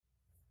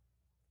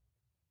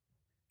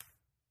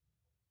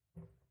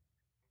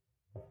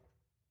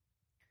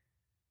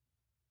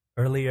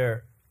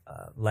Earlier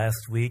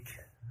last week,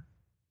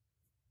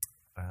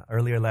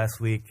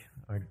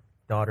 our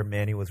daughter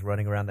Manny was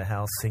running around the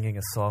house singing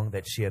a song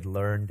that she had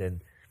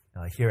learned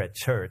here at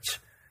church,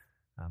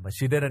 but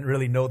she didn't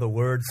really know the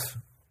words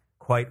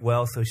quite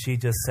well, so she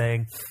just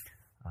sang,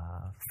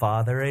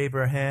 "Father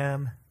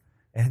Abraham,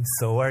 and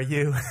so are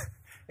you."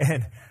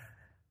 And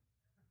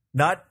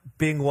not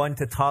being one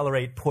to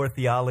tolerate poor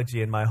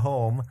theology in my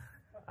home,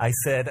 I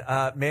said,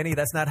 "Manny,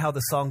 that's not how the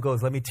song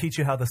goes. Let me teach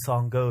you how the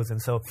song goes."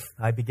 And so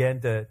I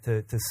began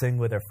to sing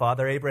with her.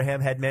 "Father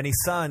Abraham had many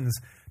sons.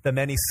 The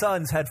many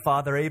sons had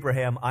Father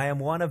Abraham. I am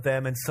one of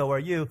them, and so are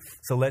you.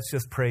 So let's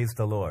just praise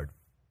the Lord."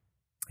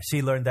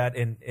 She learned that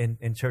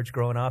in church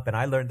growing up, and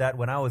I learned that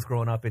when I was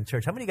growing up in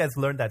church. How many of you guys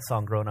learned that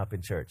song growing up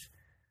in church?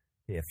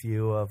 Okay, a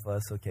few of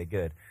us. Okay,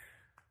 good.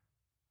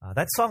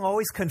 That song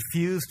always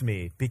confused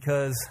me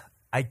because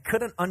I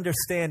couldn't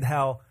understand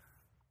how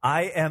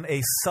I am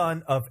a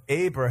son of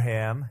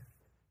Abraham.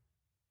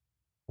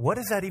 What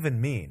does that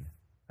even mean?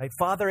 Right?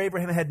 Father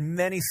Abraham had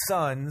many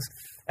sons.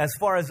 As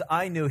far as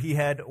I knew, he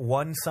had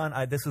one son.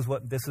 This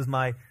is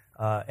my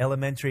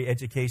elementary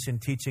education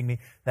teaching me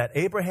that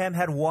Abraham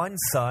had one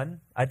son.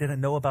 I didn't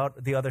know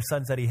about the other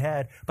sons that he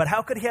had. But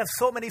how could he have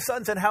so many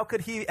sons, and how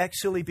could he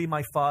actually be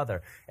my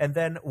father? And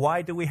then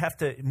why do we have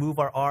to move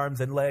our arms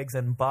and legs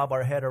and bob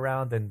our head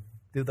around and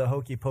do the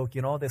hokey pokey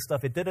and all this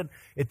stuff? It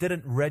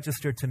didn't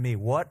register to me.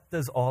 What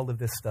does all of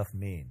this stuff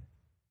mean?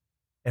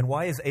 And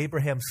why is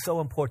Abraham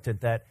so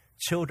important that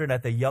children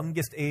at the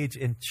youngest age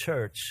in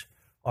church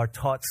are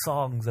taught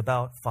songs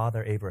about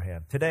Father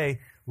Abraham? Today,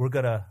 we're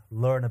going to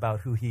learn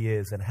about who he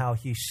is and how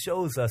he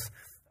shows us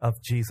of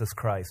Jesus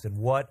Christ and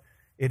what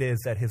it is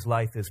that his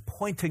life is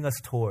pointing us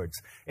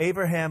towards.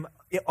 Abraham,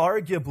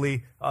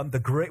 arguably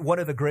one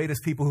of the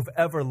greatest people who've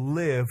ever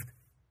lived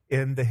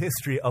in the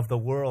history of the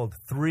world.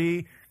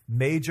 3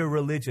 major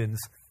religions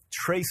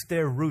trace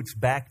their roots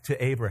back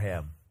to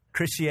Abraham: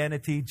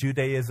 Christianity,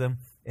 Judaism,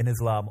 and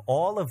Islam.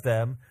 All of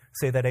them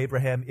say that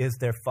Abraham is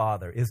their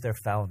father, is their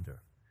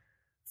founder.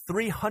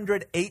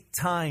 308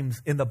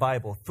 times in the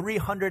Bible,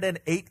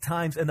 308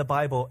 times in the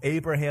Bible,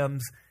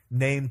 Abraham's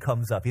name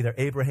comes up, either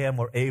Abraham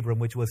or Abram,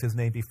 which was his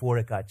name before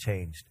it got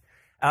changed.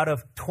 Out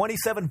of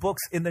 27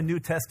 books in the New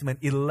Testament,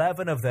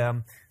 11 of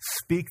them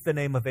speak the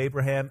name of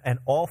Abraham, and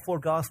all 4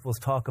 Gospels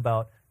talk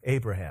about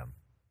Abraham.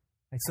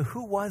 And so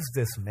who was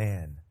this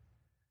man?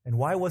 And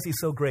why was he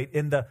so great?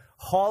 In the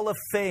Hall of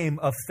Fame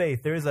of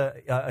faith, there is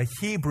a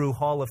Hebrew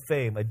Hall of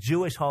Fame, a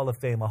Jewish Hall of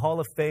Fame, a Hall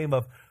of Fame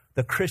of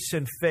the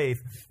Christian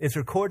faith. It's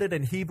recorded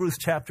in Hebrews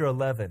chapter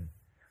 11.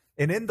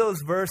 And in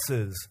those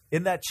verses,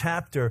 in that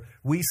chapter,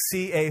 we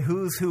see a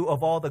who's who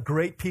of all the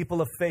great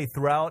people of faith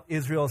throughout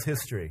Israel's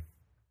history.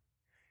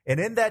 And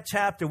in that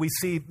chapter, we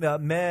see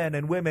men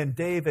and women,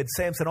 David,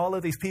 Samson, all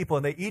of these people,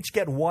 and they each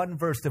get one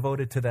verse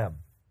devoted to them.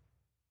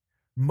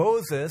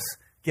 Moses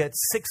gets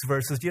 6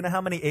 verses. Do you know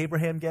how many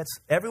Abraham gets?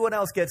 Everyone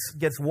else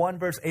gets 1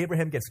 verse.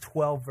 Abraham gets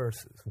 12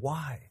 verses.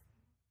 Why?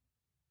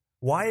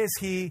 Why is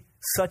he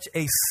such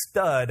a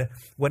stud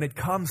when it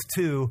comes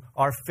to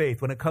our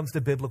faith, when it comes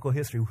to biblical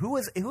history? Who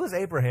is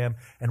Abraham,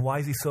 and why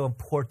is he so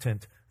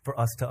important for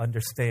us to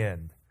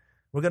understand?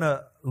 We're going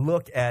to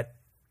look at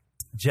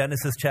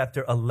Genesis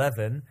chapter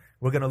 11.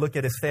 We're going to look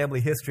at his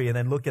family history and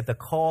then look at the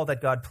call that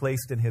God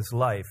placed in his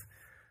life.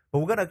 But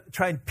we're going to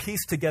try and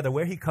piece together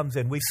where he comes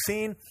in. We've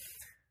seen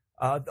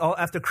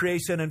after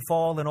creation and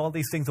fall and all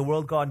these things, the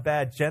world gone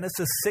bad.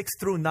 Genesis 6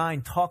 through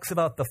 9 talks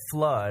about the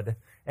flood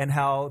and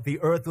how the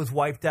earth was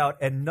wiped out.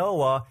 And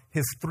Noah,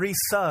 his 3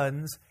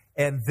 sons,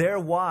 and their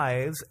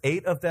wives,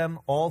 8 of them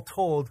all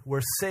told,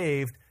 were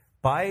saved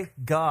by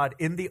God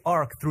in the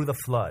ark through the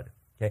flood.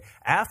 Okay.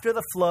 After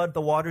the flood,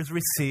 the waters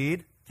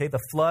recede. Okay,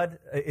 the flood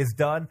is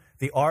done.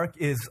 The ark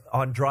is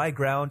on dry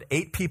ground.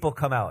 8 people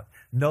come out.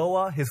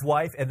 Noah, his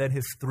wife, and then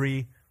his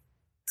 3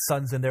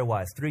 sons and their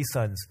wives. 3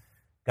 sons.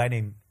 A guy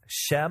named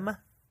Shem.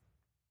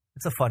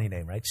 It's a funny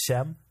name, right?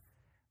 Shem.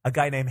 A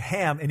guy named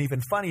Ham, an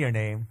even funnier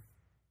name.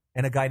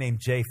 And a guy named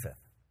Japheth.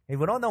 Hey,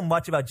 we don't know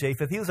much about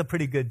Japheth. He was a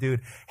pretty good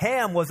dude.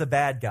 Ham was a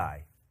bad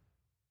guy.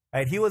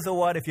 Right? He was a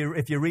what? If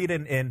you read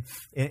in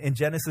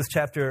Genesis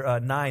chapter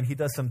 9, he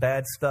does some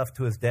bad stuff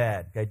to his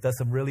dad. Okay? Does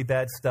some really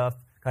bad stuff.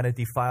 Kind of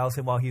defiles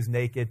him while he's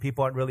naked.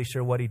 People aren't really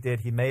sure what he did.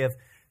 He may have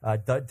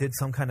did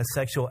some kind of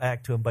sexual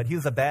act to him, but he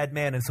was a bad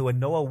man. And so when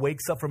Noah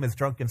wakes up from his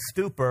drunken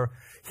stupor,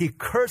 he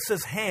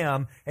curses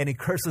Ham, and he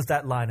curses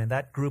that line. And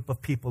that group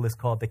of people is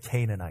called the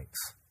Canaanites.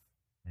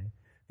 Okay?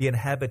 The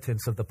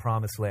inhabitants of the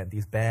promised land,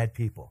 these bad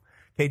people.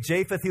 Okay,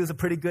 Japheth, he was a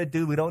pretty good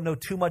dude. We don't know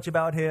too much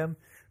about him,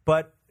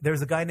 but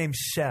there's a guy named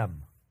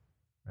Shem.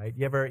 Right?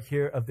 You ever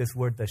hear of this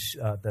word, the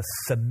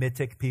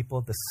Semitic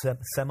people, the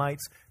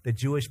Semites, the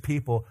Jewish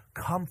people,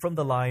 come from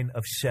the line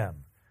of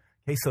Shem.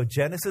 Okay, so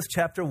Genesis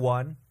chapter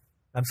 3,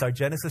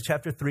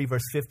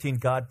 verse 15,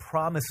 God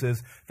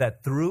promises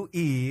that through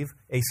Eve,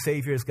 a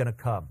Savior is going to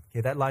come.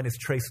 Okay, that line is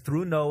traced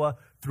through Noah,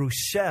 through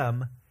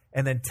Shem,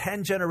 and then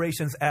 10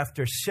 generations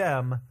after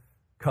Shem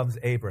comes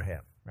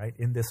Abraham, right,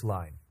 in this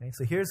line. Okay,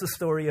 so here's the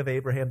story of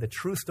Abraham, the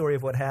true story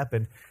of what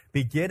happened,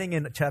 beginning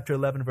in chapter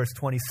 11, verse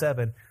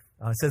 27.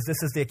 It says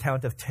this is the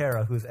account of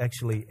Terah, who's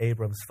actually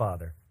Abram's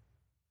father.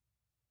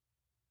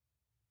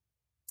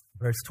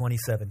 Verse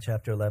 27,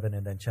 chapter 11,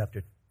 and then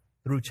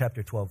through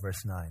chapter 12,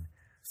 verse 9.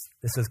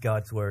 This is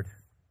God's word.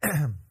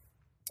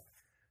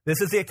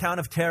 This is the account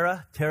of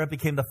Terah. Terah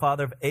became the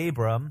father of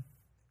Abram.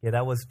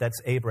 Yeah,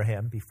 that's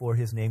Abraham before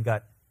his name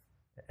got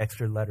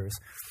extra letters.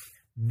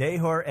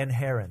 Nahor and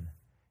Haran.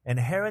 And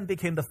Haran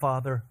became the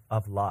father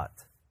of Lot.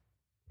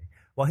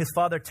 While his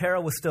father Terah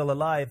was still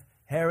alive,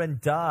 Haran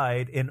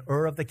died in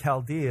Ur of the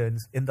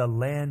Chaldeans in the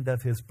land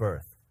of his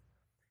birth.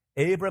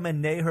 Abram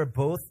and Nahor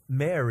both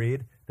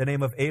married. The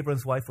name of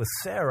Abram's wife was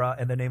Sarah,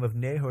 and the name of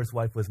Nahor's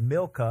wife was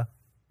Milcah.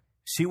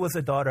 She was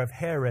a daughter of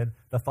Haran,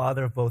 the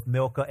father of both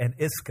Milcah and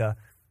Iscah.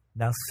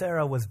 Now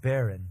Sarah was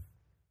barren.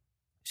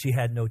 She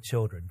had no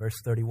children. Verse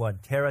 31,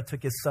 Terah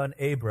took his son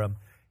Abram,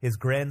 his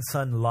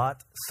grandson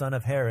Lot, son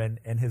of Haran,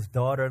 and his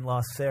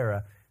daughter-in-law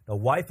Sarah, the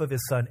wife of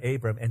his son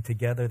Abram, and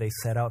together they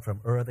set out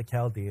from Ur of the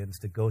Chaldeans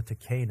to go to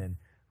Canaan.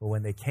 But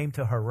when they came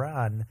to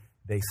Haran,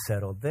 they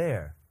settled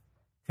there.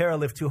 Terah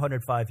lived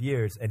 205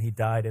 years, and he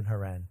died in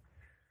Haran.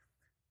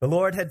 The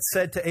Lord had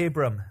said to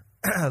Abram,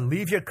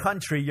 leave your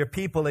country, your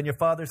people, and your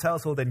father's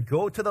household, and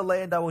go to the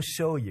land I will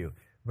show you.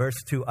 Verse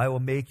 2, I will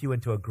make you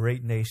into a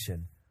great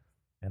nation,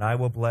 and I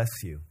will bless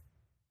you.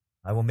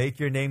 I will make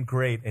your name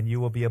great, and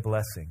you will be a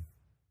blessing.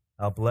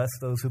 I'll bless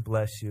those who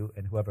bless you,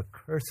 and whoever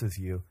curses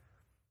you,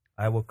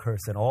 I will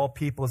curse, and all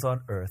peoples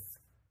on earth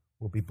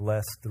will be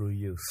blessed through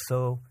you.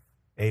 So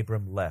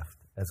Abram left,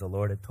 as the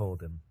Lord had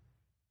told him.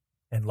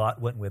 And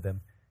Lot went with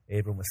him.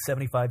 Abram was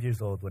 75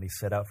 years old when he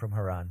set out from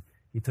Haran.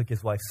 He took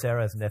his wife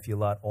Sarah's nephew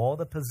Lot, all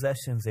the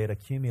possessions they had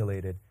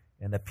accumulated,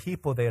 and the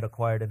people they had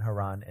acquired in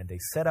Haran, and they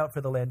set out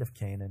for the land of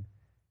Canaan,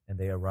 and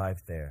they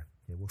arrived there.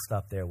 Okay, we'll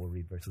stop there. We'll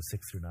read verses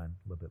 6 through 9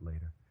 a little bit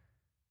later.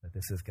 But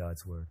this is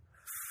God's word.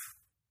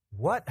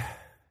 What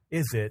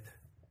is it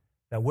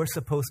that we're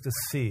supposed to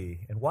see?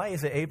 And why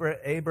is it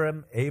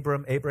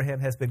Abraham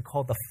has been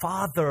called the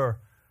father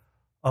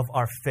of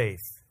our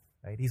faith?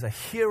 Right? He's a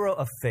hero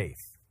of faith.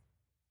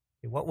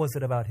 Okay, what was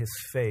it about his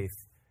faith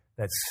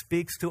that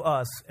speaks to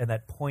us and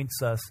that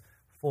points us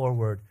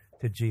forward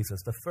to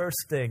Jesus? The first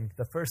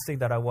thing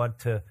that I want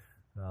to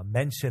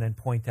mention and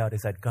point out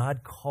is that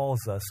God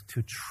calls us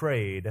to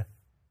trade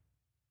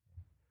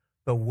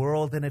the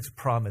world and its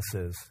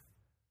promises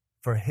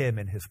for him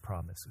and his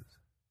promises.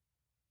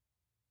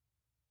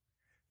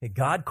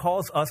 God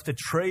calls us to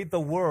trade the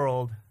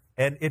world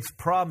and its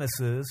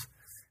promises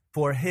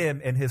for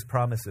him and his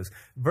promises.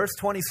 Verse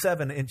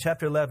 27 in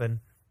chapter 11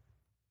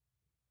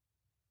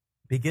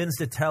 begins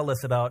to tell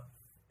us about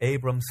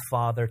Abram's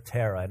father,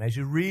 Terah. And as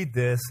you read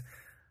this,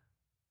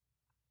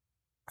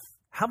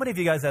 how many of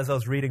you guys, as I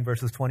was reading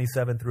verses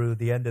 27 through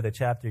the end of the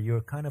chapter, you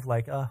were kind of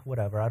like,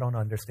 whatever, I don't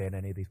understand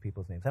any of these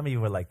people's names? How many of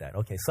you were like that?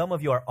 Okay, some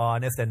of you are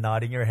honest and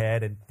nodding your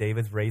head, and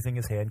David's raising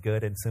his hand,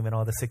 good, and assuming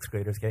all the sixth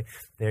graders, okay,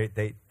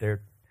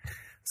 they're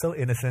so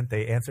innocent,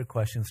 they answer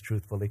questions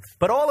truthfully.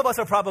 But all of us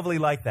are probably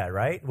like that,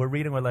 right? We're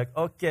reading, we're like,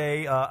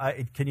 okay,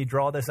 can you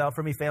draw this out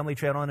for me, family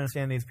tree? I don't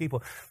understand these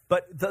people.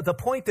 But the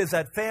point is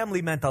that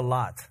family meant a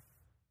lot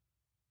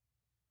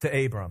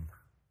to Abram.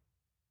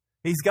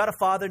 He's got a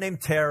father named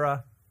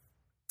Terah.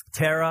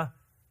 Terah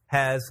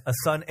has a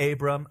son,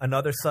 Abram,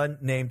 another son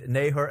named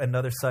Nahor,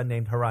 another son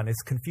named Haran.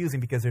 It's confusing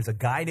because there's a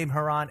guy named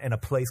Haran and a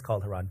place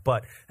called Haran,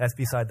 but that's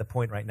beside the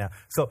point right now.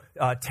 So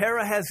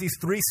Terah has these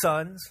three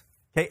sons,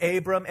 okay,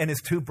 Abram and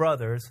his two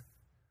brothers,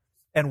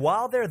 and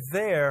while they're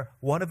there,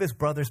 one of his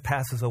brothers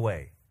passes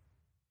away.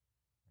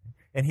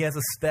 And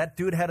that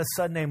dude had a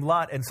son named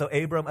Lot, and so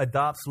Abram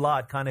adopts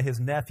Lot, kind of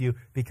his nephew,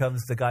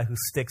 becomes the guy who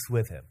sticks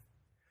with him.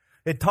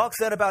 It talks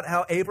then about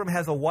how Abram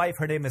has a wife,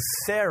 her name is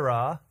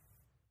Sarah,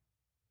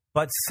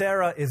 but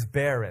Sarah is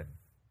barren.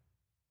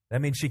 That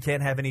means she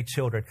can't have any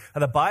children. Now,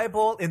 the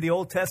Bible in the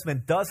Old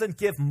Testament doesn't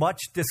give much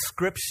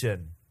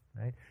description,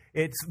 right?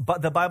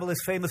 But the Bible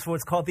is famous for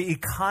what's called the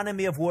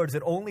economy of words.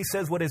 It only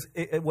says what is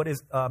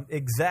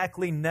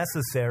exactly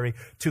necessary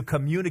to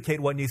communicate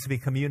what needs to be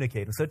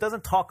communicated. So it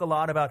doesn't talk a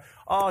lot about,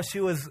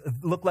 she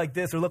looked like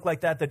this or looked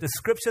like that. The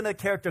description of the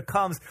character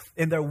comes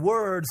in their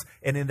words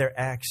and in their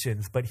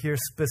actions. But here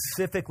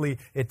specifically,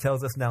 it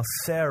tells us now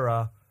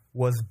Sarah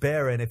was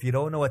barren. If you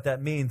don't know what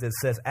that means, it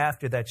says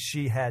after that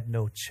she had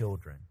no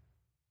children.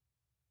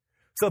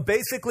 So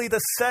basically the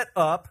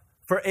setup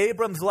for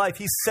Abram's life,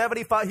 he's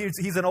 75,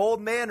 he's an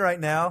old man right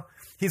now.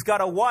 He's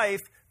got a wife,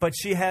 but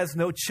she has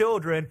no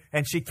children,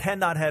 and she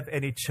cannot have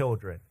any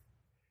children.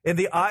 In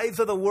the eyes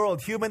of the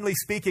world, humanly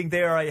speaking,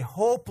 they are a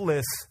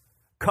hopeless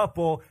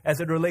couple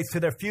as it relates to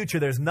their future.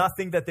 There's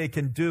nothing that they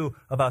can do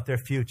about their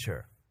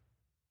future.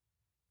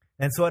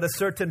 And so at a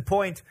certain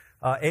point,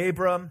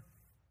 Abram,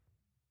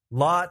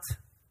 Lot,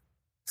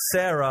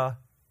 Sarah,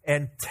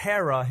 and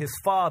Terah, his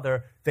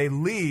father, they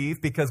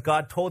leave because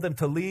God told them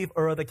to leave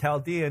Ur of the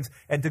Chaldeans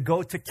and to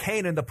go to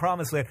Canaan, the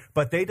promised land.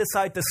 But they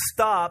decide to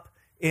stop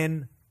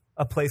in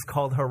a place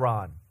called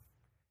Haran.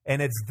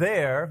 And it's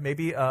there,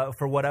 maybe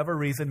for whatever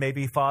reason,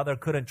 maybe father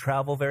couldn't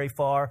travel very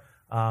far.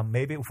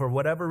 Maybe for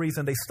whatever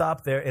reason, they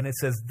stopped there. And it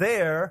says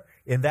there,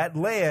 in that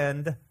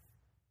land,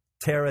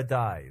 Terah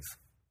dies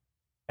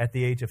at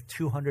the age of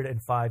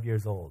 205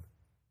 years old.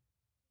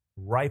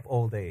 Ripe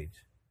old age.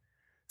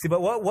 See,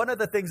 but one of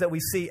the things that we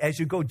see as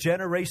you go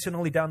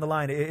generationally down the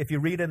line, if you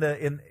read in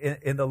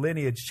the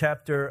lineage,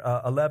 chapter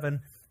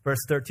 11, verse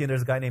 13,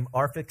 there's a guy named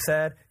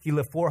Arphaxad. He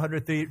lived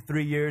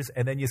 403 years,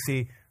 and then you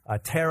see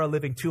Terah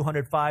living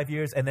 205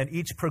 years, and then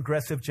each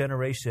progressive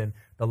generation,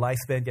 the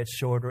lifespan gets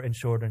shorter and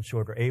shorter and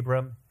shorter.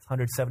 Abram,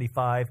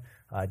 175,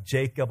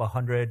 Jacob,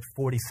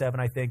 147,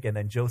 I think, and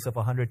then Joseph,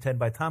 110.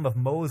 By the time of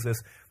Moses,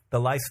 the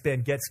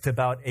lifespan gets to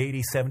about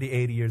 80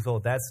 years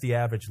old. That's the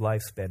average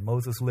lifespan.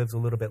 Moses lives a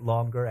little bit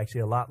longer,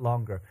 actually a lot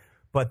longer.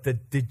 But the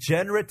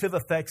degenerative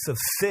effects of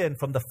sin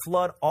from the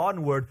flood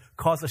onward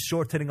cause a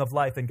shortening of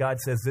life. And God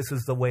says this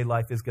is the way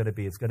life is going to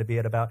be. It's going to be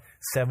at about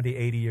 70,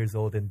 80 years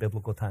old in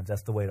biblical times.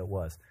 That's the way it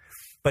was.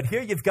 But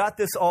here you've got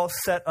this all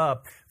set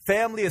up.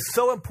 Family is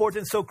so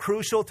important, so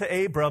crucial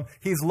to Abram.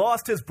 He's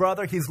lost his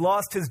brother. He's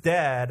lost his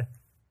dad.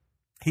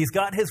 He's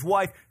got his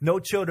wife, no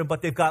children,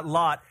 but they've got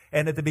Lot.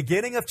 And at the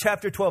beginning of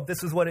chapter 12,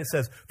 this is what it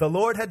says. The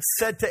Lord had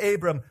said to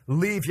Abram,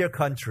 leave your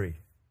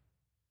country,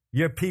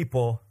 your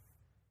people,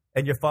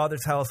 and your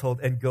father's household,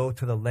 and go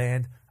to the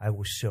land I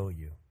will show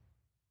you.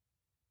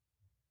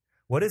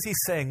 What is he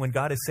saying when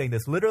God is saying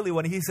this? Literally,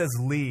 when he says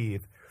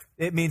leave,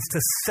 it means to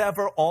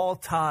sever all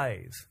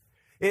ties.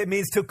 It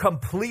means to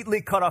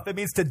completely cut off. It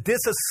means to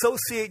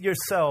disassociate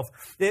yourself.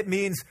 It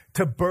means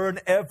to burn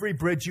every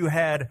bridge you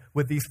had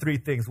with these three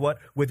things. What?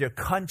 With your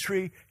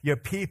country, your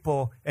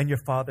people, and your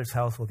father's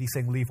household. He's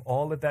saying leave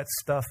all of that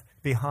stuff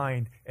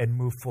behind and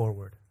move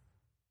forward.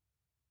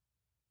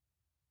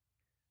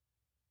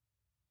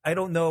 I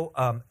don't know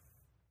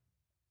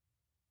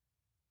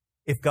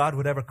if God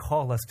would ever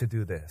call us to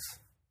do this.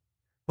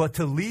 But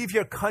to leave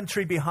your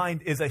country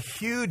behind is a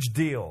huge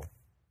deal.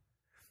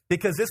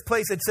 Because this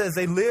place, it says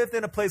they lived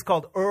in a place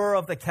called Ur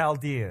of the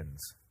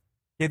Chaldeans.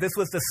 Okay, this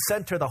was the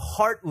center, the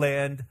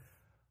heartland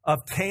of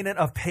Canaan,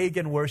 of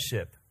pagan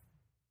worship.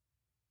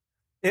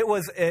 It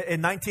was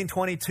in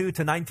 1922 to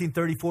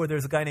 1934,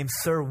 there's a guy named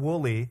Sir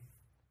Woolley.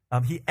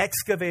 He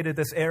excavated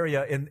this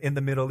area in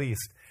the Middle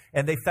East.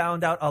 And they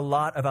found out a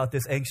lot about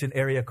this ancient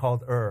area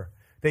called Ur.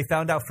 They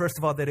found out, first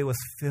of all, that it was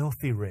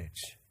filthy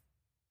rich.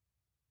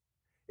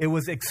 It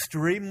was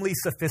extremely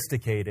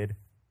sophisticated.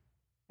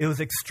 It was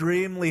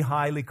extremely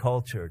highly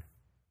cultured.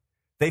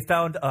 They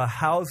found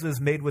houses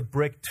made with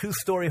brick,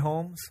 2-story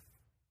homes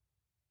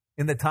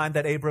in the time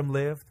that Abram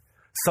lived.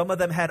 Some of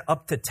them had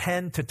up to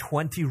 10 to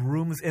 20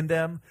 rooms in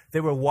them. They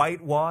were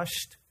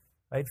whitewashed,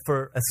 right,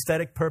 for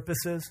aesthetic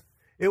purposes.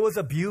 It was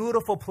a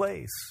beautiful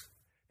place.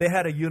 They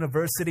had a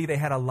university. They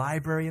had a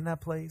library in that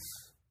place.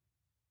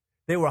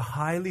 They were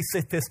highly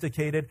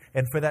sophisticated,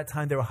 and for that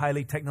time, they were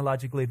highly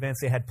technologically advanced.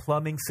 They had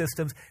plumbing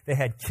systems. They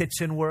had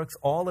kitchen works,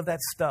 all of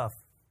that stuff.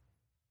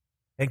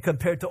 And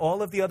compared to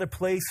all of the other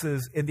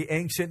places in the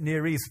ancient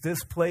Near East,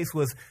 this place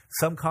was,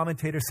 some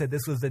commentators said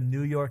this was the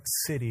New York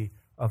City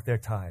of their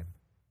time.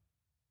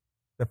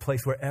 The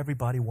place where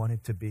everybody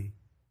wanted to be.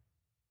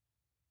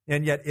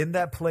 And yet in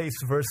that place,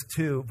 verse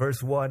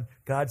 1,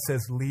 God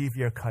says, leave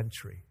your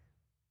country.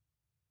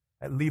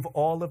 Leave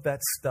all of that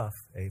stuff,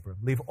 Abram.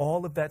 Leave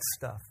all of that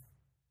stuff.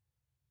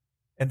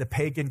 And the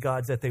pagan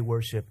gods that they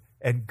worship,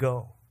 and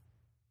go.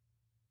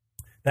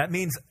 That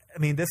means,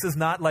 this is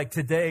not like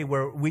today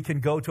where we can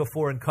go to a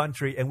foreign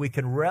country and we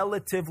can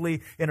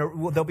relatively,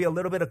 there'll be a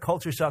little bit of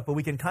culture shock, but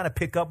we can kind of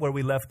pick up where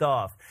we left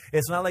off.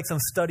 It's not like some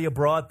study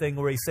abroad thing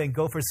where he's saying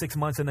go for 6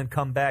 months and then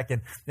come back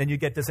and then you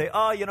get to say,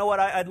 oh, you know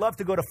what, I'd love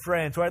to go to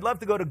France, or I'd love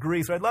to go to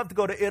Greece, or I'd love to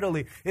go to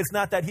Italy. It's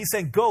not that. He's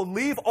saying go,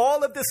 leave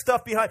all of this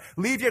stuff behind.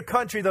 Leave your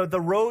country, the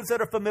roads that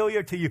are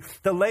familiar to you,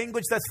 the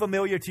language that's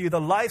familiar to you,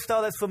 the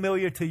lifestyle that's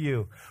familiar to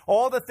you.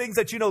 All the things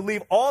that you know,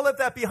 leave all of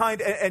that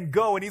behind and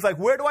go. And he's like,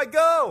 where do I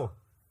go?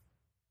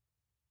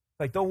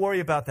 Like, don't worry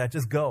about that.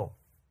 Just go.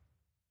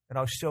 And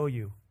I'll show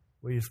you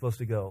where you're supposed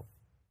to go.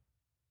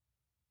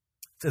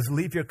 It says,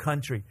 leave your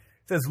country.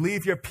 It says,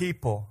 leave your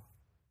people.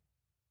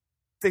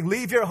 It says,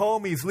 leave your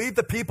homies. Leave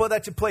the people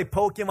that you play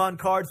Pokemon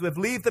cards with.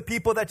 Leave the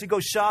people that you go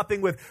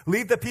shopping with.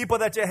 Leave the people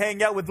that you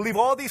hang out with. Leave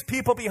all these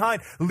people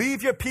behind.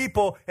 Leave your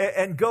people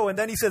and go. And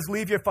then he says,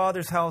 leave your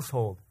father's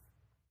household.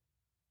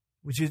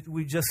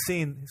 We've just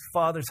seen his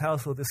father's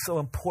household is so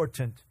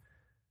important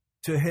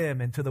to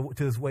him and to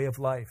his way of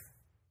life.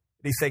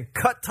 He's saying,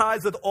 cut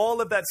ties with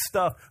all of that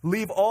stuff.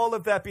 Leave all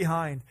of that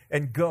behind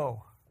and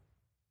go.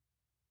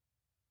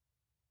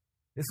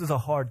 This is a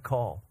hard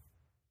call.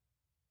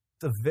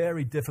 It's a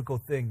very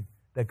difficult thing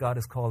that God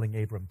is calling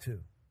Abram to.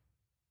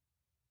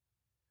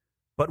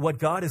 But what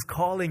God is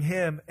calling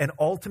him, and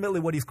ultimately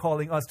what he's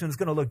calling us to, is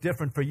going to look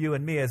different for you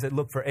and me as it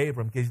looked for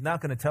Abram. Because he's not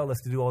going to tell us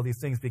to do all these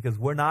things because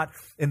we're not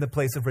in the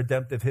place of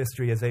redemptive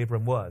history as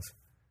Abram was.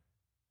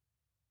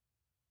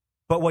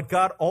 But what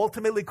God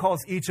ultimately calls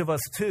each of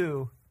us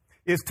to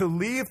is to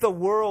leave the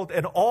world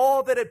and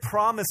all that it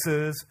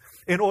promises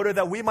in order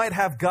that we might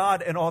have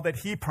God and all that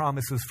he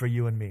promises for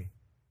you and me.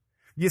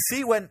 You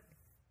see, when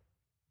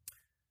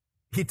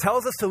he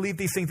tells us to leave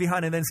these things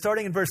behind. And then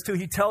starting in verse 2,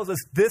 he tells us,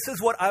 this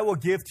is what I will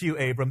give to you,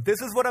 Abram.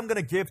 This is what I'm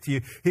going to give to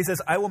you. He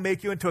says, I will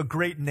make you into a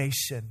great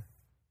nation.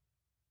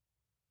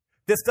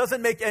 This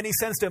doesn't make any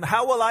sense to him.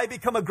 How will I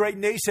become a great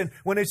nation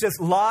when it's just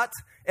Lot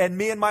and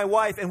me and my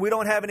wife and we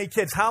don't have any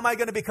kids? How am I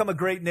going to become a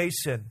great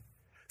nation?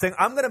 Saying,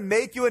 I'm going to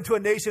make you into a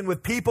nation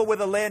with people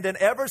with a land. And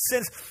ever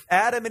since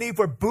Adam and Eve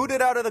were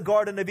booted out of the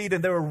Garden of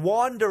Eden, they were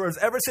wanderers.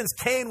 Ever since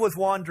Cain was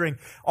wandering,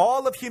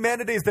 all of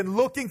humanity has been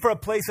looking for a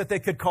place that they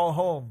could call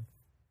home.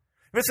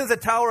 Ever since the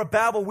Tower of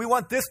Babel, we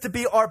want this to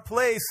be our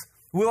place.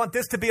 We want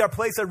this to be our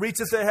place that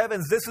reaches the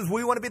heavens.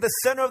 We want to be the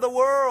center of the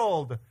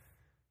world.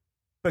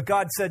 But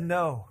God said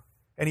no.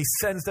 And he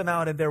sends them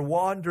out and they're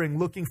wandering,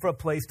 looking for a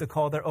place to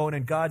call their own.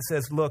 And God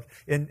says, look,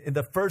 in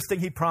the first thing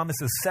he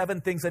promises,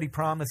 7 things that he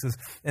promises.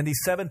 And these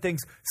 7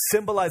 things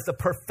symbolize the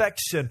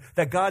perfection,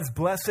 that God's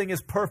blessing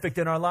is perfect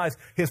in our lives.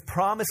 His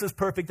promise is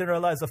perfect in our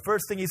lives. The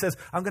first thing he says,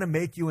 I'm going to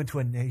make you into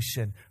a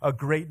nation, a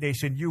great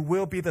nation. You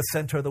will be the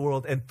center of the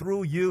world. And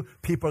through you,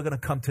 people are going to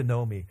come to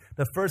know me.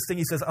 The first thing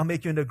he says, I'll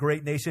make you into a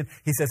great nation.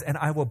 He says, and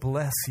I will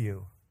bless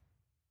you.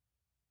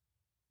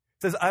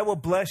 Says, I will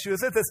bless you.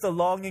 Isn't this the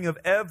longing of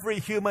every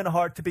human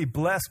heart to be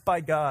blessed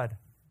by God?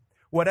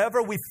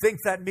 Whatever we think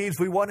that means,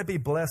 we want to be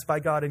blessed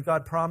by God. And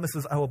God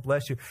promises, I will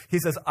bless you. He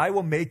says, I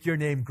will make your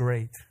name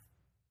great.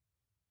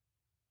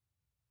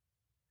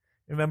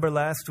 Remember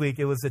last week,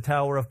 it was the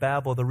Tower of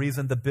Babel. The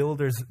reason the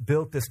builders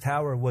built this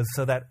tower was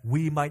so that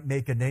we might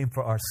make a name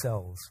for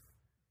ourselves.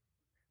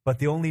 But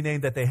the only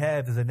name that they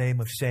have is a name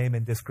of shame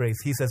and disgrace.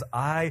 He says,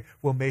 I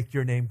will make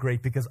your name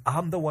great because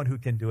I'm the one who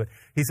can do it.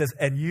 He says,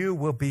 and you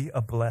will be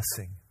a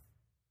blessing.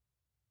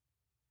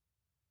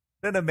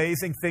 What an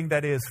amazing thing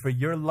that is for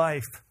your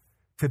life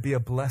to be a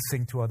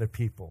blessing to other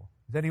people.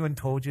 Has anyone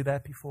told you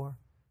that before?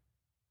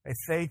 I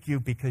thank you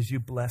because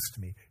you blessed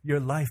me. Your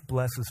life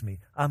blesses me.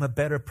 I'm a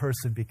better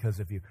person because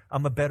of you.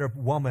 I'm a better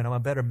woman. I'm a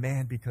better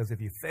man because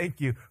of you.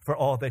 Thank you for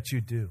all that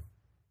you do.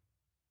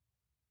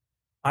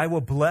 I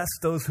will bless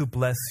those who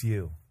bless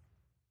you.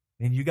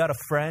 And you got a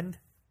friend,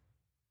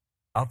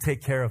 I'll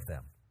take care of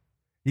them.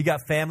 You got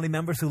family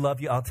members who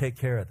love you, I'll take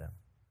care of them.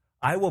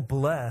 I will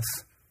bless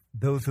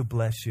those who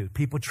bless you.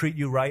 People treat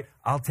you right,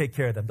 I'll take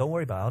care of them. Don't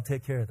worry about it, I'll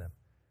take care of them.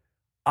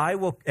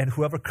 And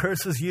whoever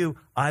curses you,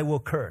 I will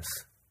curse.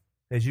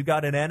 As you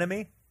got an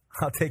enemy,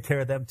 I'll take care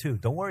of them too.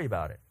 Don't worry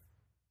about it.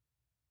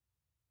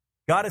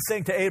 God is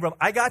saying to Abram,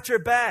 I got your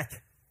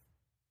back.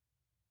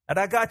 And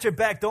I got your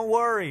back, don't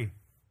worry.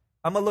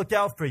 I'm going to look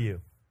out for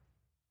you.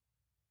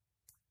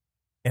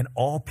 And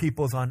all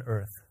peoples on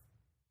earth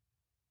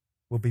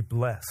will be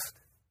blessed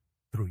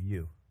through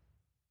you.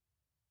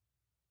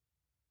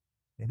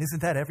 And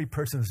isn't that every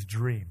person's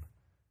dream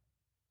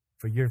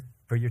for your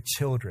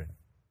children?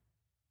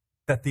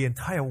 That the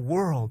entire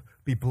world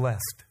be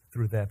blessed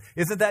through them.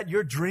 Isn't that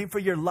your dream for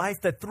your life?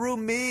 That through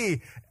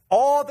me,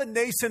 all the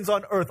nations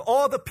on earth,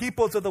 all the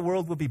peoples of the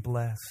world will be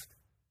blessed.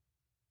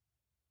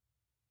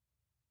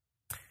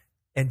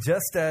 And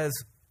just as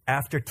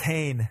after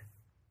Cain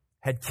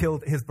had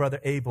killed his brother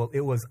Abel,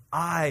 it was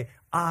I.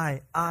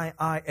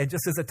 And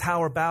just as the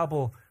Tower of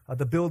Babel,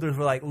 the builders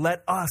were like,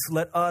 let us.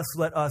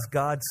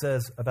 God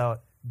says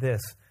about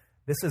this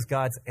is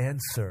God's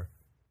answer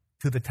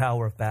to the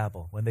Tower of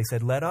Babel. When they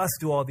said, let us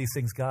do all these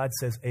things, God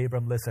says,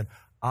 Abram, listen,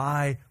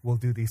 I will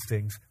do these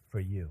things for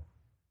you.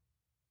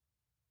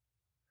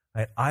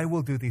 Right? I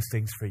will do these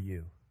things for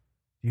you.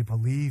 Do you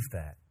believe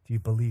that? Do you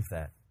believe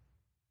that?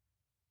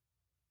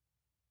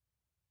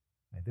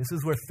 And this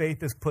is where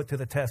faith is put to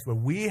the test, where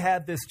we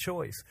have this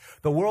choice.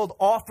 The world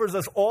offers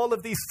us all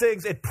of these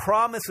things. It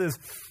promises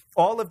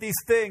all of these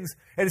things.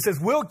 And it says,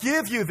 we'll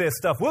give you this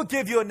stuff. We'll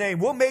give you a name.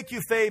 We'll make you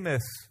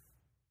famous.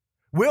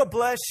 We'll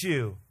bless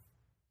you.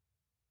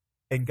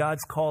 And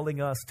God's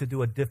calling us to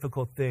do a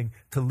difficult thing,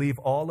 to leave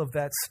all of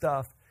that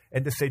stuff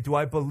and to say, do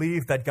I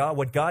believe that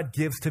what God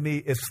gives to me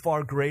is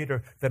far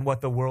greater than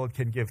what the world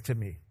can give to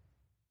me?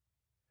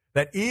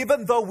 That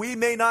even though we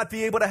may not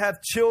be able to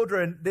have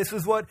children, this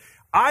is what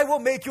I will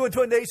make you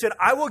into a nation.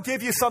 I will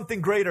give you something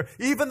greater.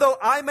 Even though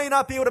I may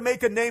not be able to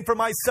make a name for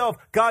myself,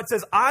 God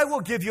says, I will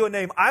give you a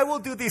name. I will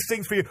do these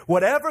things for you.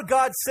 Whatever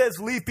God says,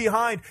 leave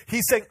behind.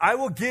 He's saying, I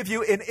will give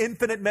you in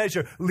infinite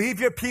measure. Leave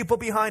your people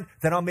behind,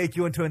 then I'll make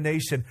you into a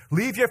nation.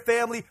 Leave your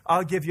family,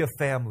 I'll give you a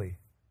family.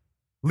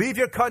 Leave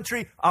your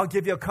country, I'll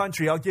give you a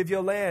country. I'll give you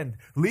a land.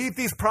 Leave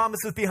these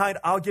promises behind,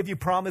 I'll give you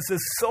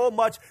promises so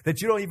much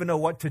that you don't even know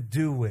what to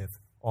do with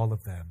all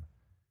of them.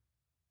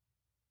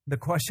 The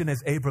question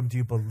is, Abram, do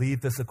you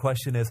believe this? The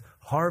question is,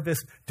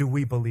 Harvest, do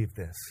we believe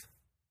this?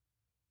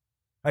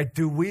 Right?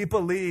 Do we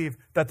believe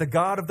that the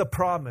God of the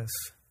promise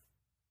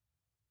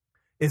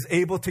is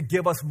able to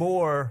give us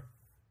more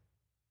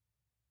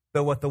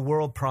than what the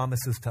world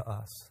promises to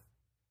us?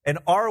 And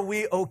are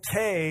we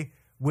okay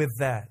with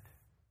that?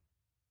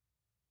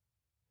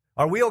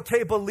 Are we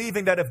okay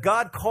believing that if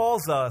God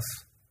calls us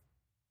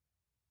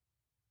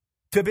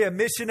to be a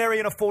missionary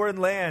in a foreign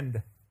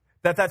land,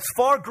 that's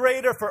far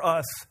greater for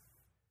us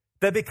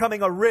than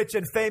becoming a rich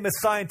and famous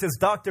scientist,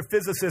 doctor,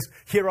 physicist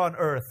here on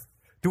earth?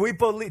 Do we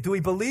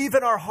believe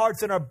in our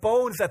hearts and our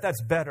bones that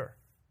that's better?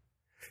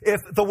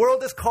 If the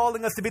world is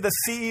calling us to be the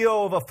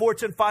CEO of a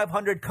Fortune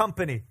 500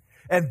 company,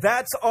 and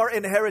that's our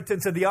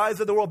inheritance in the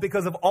eyes of the world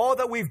because of all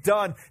that we've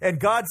done, and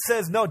God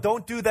says, no,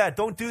 don't do that,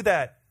 don't do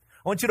that.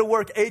 I want you to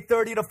work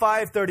 8:30 to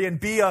 5:30 and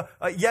be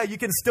yeah, you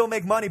can still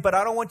make money, but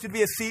I don't want you to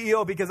be a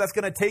CEO because that's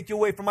going to take you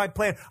away from my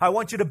plan. I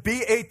want you to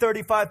be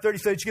 8:30, 5:30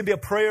 so that you can be a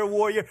prayer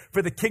warrior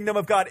for the kingdom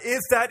of God.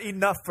 Is that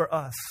enough for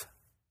us?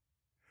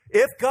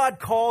 If God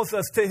calls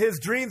us to his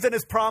dreams and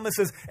his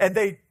promises and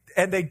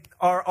they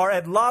are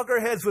at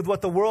loggerheads with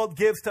what the world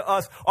gives to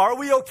us, are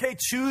we okay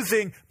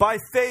choosing by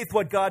faith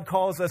what God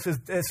calls us,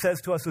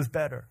 says to us is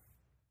better?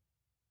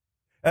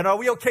 And are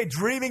we okay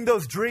dreaming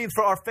those dreams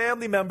for our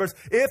family members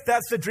if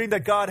that's the dream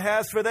that God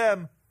has for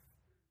them?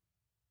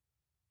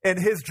 And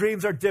his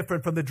dreams are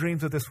different from the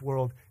dreams of this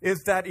world.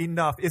 Is that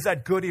enough? Is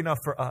that good enough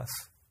for us?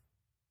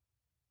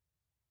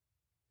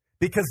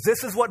 Because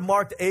this is what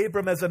marked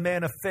Abram as a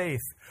man of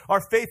faith.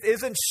 Our faith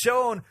isn't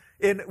shown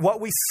in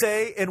what we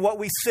say and what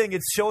we sing.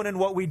 It's shown in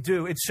what we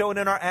do. It's shown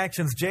in our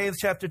actions. James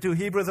chapter 2,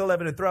 Hebrews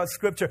 11, and throughout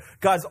Scripture,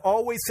 God's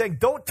always saying,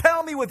 don't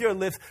tell me with your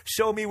lips,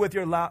 show me with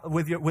your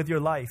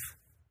life.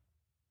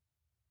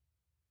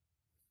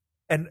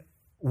 And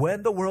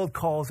when the world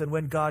calls and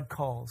when God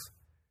calls,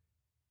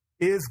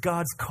 is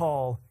God's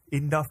call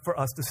enough for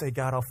us to say,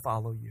 God, I'll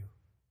follow you?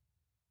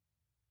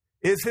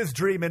 Is his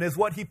dream and is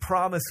what he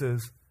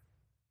promises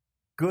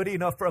good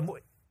enough for him?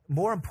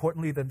 More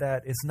importantly than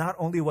that, it's not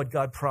only what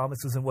God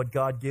promises and what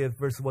God gives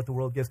versus what the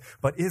world gives,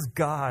 but is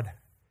God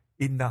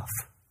enough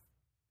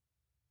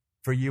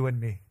for you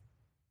and me?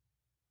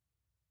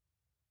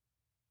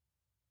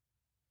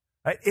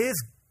 Right?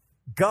 Is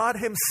God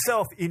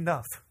himself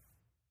enough?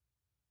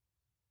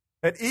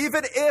 And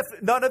even if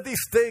none of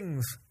these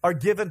things are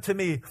given to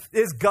me,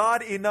 is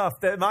God enough?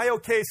 Am I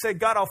okay saying,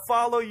 God, I'll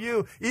follow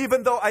you,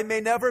 even though I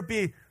may never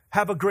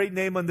have a great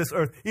name on this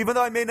earth, even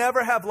though I may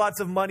never have lots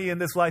of money in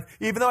this life,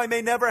 even though I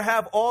may never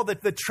have all the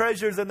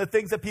treasures and the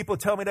things that people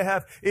tell me to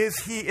have, is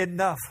he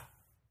enough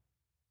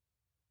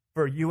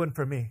for you and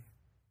for me?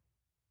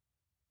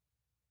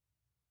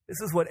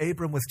 This is what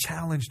Abram was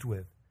challenged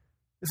with.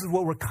 This is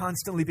what we're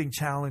constantly being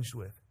challenged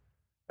with.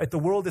 Right? The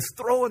world is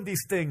throwing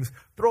these things,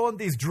 throwing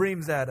these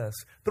dreams at us,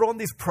 throwing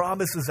these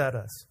promises at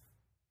us.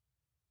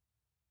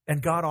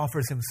 And God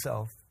offers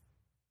himself.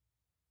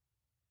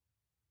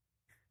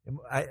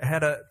 I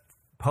had a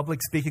public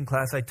speaking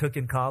class I took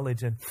in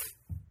college, and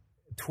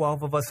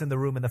 12 of us in the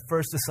room. And the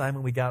first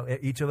assignment we got,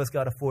 each of us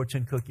got a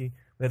fortune cookie.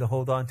 We had to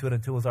hold on to it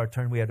until it was our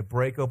turn. We had to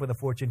break open the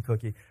fortune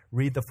cookie,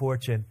 read the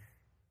fortune,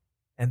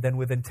 and then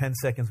within 10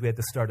 seconds, we had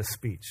to start a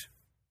speech.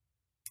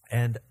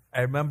 And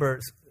I remember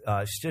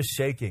just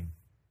shaking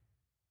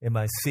in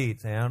my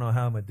seat, saying, I don't know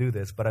how I'm going to do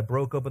this, but I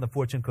broke open the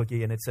fortune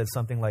cookie, and it said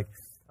something like,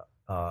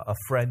 a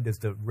friend is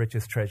the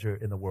richest treasure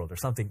in the world, or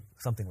something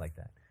like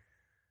that.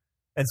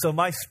 And so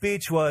my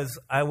speech was,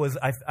 I was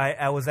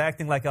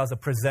acting like I was a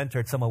presenter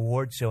at some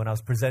award show, and I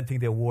was presenting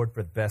the award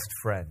for best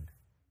friend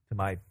to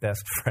my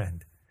best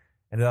friend.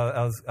 And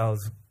I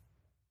was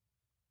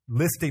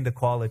listing the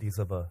qualities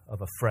of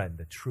a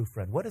friend, a true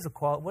friend. What is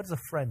a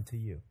friend to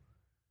you?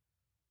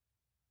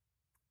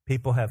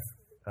 People have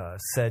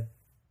said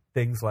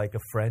things like a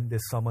friend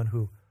is someone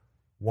who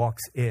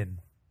walks in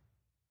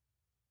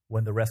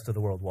when the rest of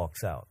the world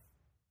walks out.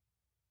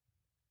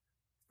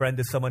 Friend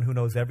is someone who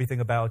knows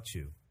everything about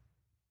you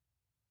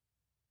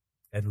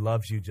and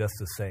loves you just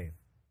the same.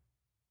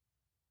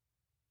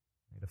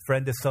 A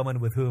friend is someone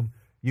with whom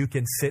you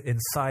can sit in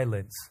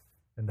silence,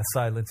 and the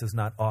silence is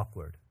not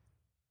awkward,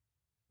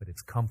 but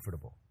it's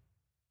comfortable.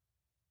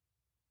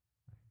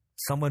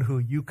 Someone who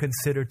you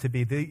consider to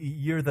be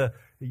you're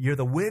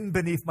the wind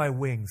beneath my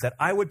wings, that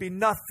I would be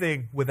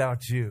nothing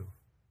without you.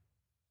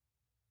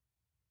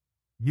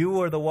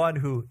 You are the one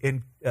who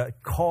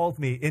called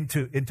me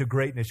into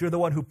greatness. You're the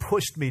one who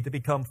pushed me to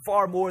become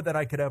far more than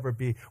I could ever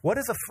be. What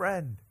is a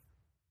friend?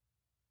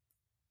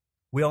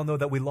 We all know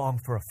that we long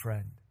for a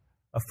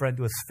friend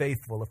who is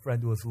faithful, a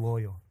friend who is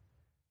loyal.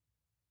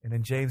 And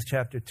in James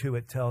chapter 2,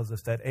 it tells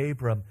us that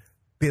Abram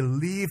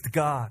believed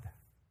God.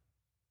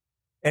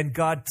 And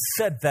God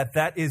said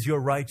that is your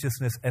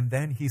righteousness. And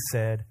then he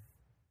said,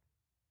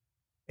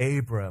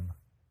 Abram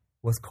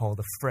was called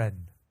a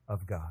friend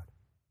of God.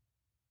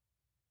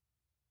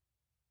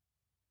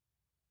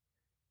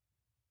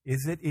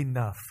 Is it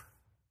enough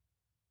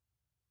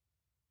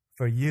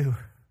for you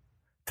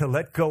to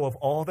let go of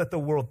all that the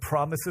world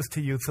promises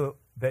to you so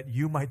that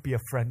you might be a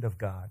friend of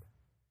God?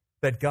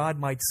 That God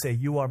might say,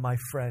 you are my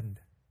friend.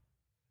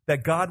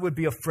 That God would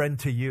be a friend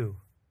to you.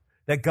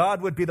 That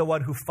God would be the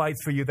one who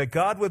fights for you. That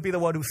God would be the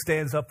one who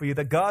stands up for you.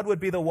 That God would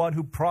be the one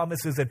who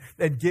promises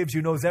and gives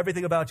you, knows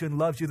everything about you and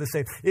loves you the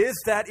same. Is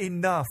that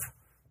enough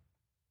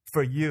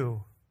for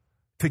you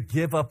to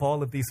give up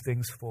all of these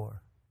things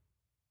for?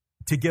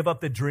 To give up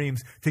the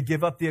dreams, to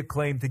give up the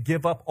acclaim, to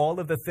give up all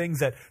of the things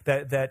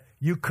that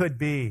you could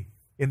be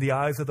in the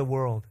eyes of the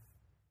world.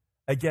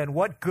 Again,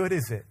 what good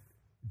is it,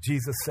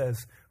 Jesus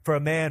says, for a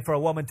man, for a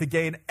woman to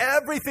gain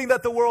everything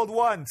that the world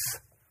wants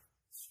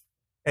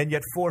and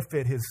yet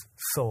forfeit his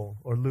soul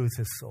or lose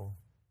his soul?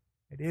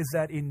 And is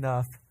that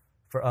enough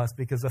for us?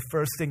 Because the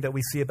first thing that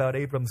we see about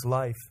Abram's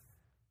life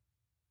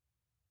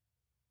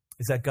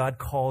is that God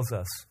calls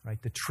us,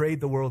 right, to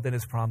trade the world and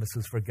his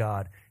promises for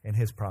God and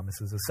his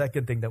promises. The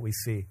second thing that we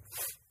see,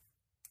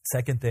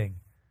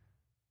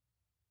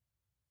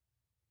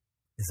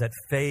 is that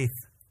faith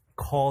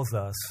calls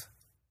us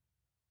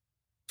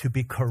to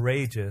be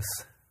courageous,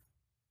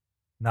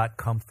 not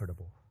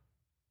comfortable.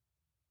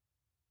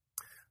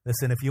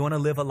 Listen, if you want to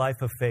live a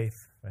life of faith,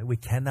 right, we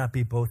cannot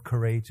be both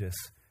courageous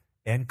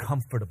and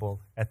comfortable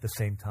at the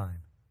same time.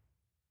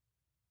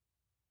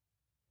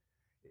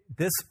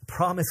 This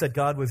promise that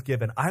God was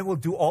given, I will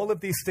do all of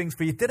these things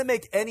for you, didn't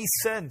make any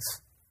sense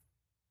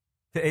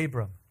to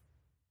Abram.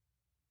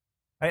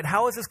 Right?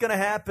 How is this going to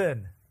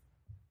happen?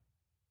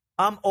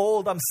 I'm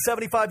old. I'm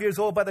 75 years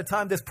old by the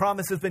time this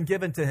promise has been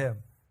given to him.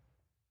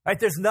 Right?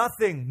 There's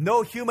nothing,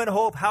 no human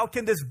hope. How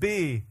can this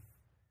be?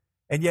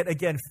 And yet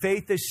again,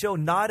 faith is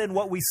shown not in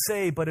what we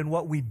say, but in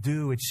what we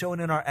do. It's shown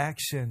in our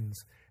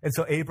actions. And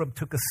so Abram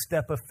took a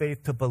step of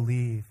faith to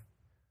believe.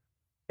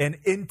 And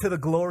into the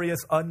glorious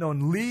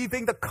unknown,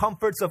 leaving the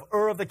comforts of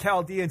Ur of the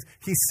Chaldeans,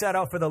 he set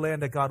out for the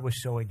land that God was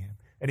showing him.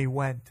 And he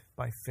went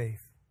by faith.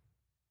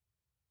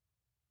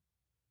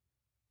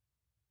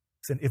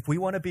 Listen, if we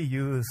want to be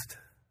used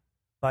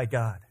by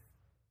God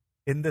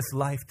in this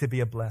life to be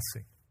a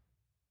blessing,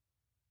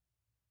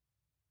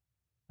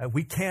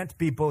 we can't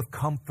be both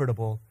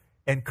comfortable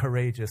and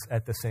courageous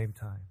at the same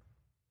time.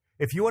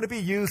 If you want to be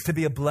used to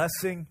be a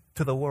blessing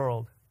to the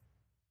world,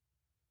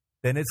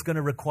 then it's going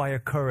to require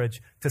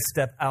courage to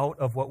step out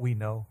of what we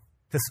know,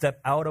 to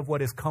step out of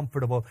what is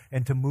comfortable,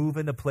 and to move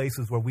into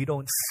places where we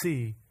don't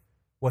see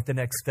what the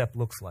next step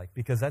looks like,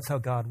 because that's how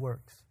God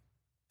works.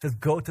 Just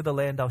go to the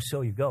land I'll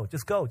show you. Go.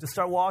 Just go. Just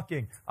start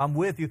walking. I'm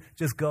with you.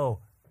 Just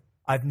go.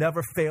 I've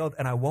never failed,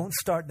 and I won't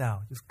start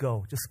now. Just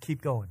go. Just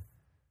keep going.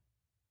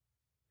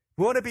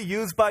 We want to be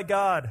used by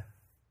God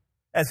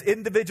as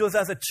individuals,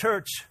 as a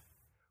church.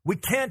 We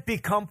can't be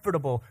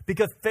comfortable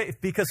because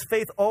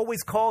faith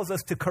always calls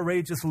us to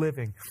courageous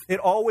living. It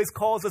always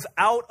calls us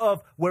out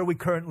of where we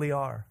currently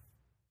are.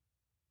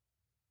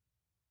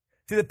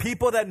 See, the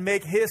people that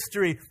make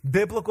history,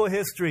 biblical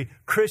history,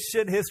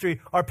 Christian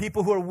history, are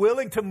people who are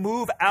willing to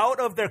move out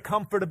of their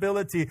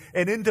comfortability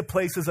and into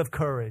places of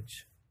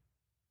courage.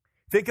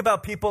 Think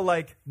about people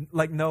like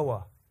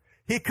Noah.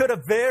 He could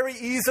have very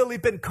easily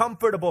been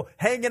comfortable,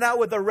 hanging out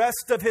with the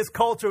rest of his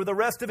culture, with the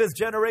rest of his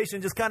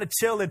generation, just kind of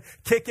chilling,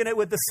 kicking it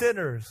with the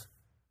sinners.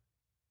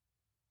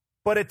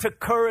 But it took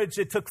courage,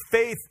 it took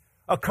faith,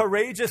 a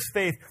courageous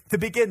faith, to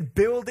begin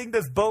building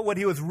this boat when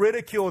he was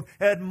ridiculed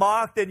and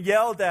mocked and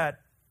yelled at,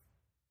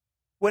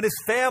 when his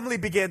family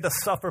began to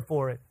suffer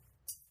for it.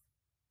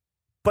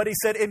 But he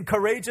said, in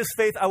courageous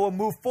faith, I will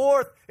move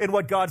forth in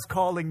what God's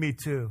calling me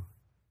to.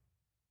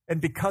 And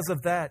because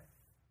of that,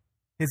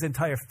 his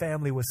entire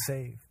family was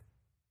saved.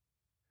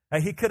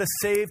 And he could have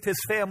saved his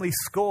family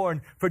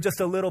scorn for just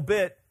a little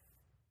bit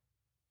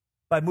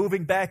by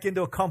moving back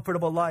into a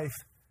comfortable life.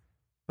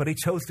 But he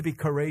chose to be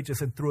courageous,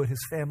 and through it,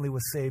 his family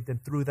was saved.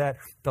 And through that,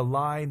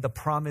 the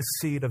promised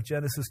seed of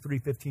Genesis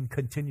 3:15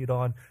 continued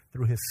on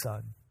through his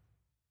son.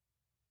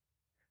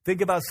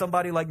 Think about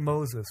somebody like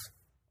Moses.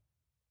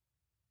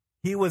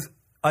 He was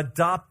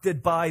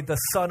adopted by the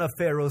son of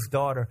Pharaoh's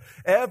daughter.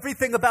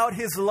 Everything about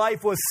his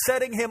life was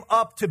setting him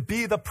up to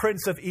be the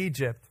prince of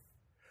Egypt.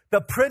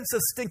 The prince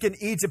of stinking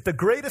Egypt, the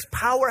greatest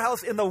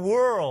powerhouse in the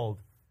world.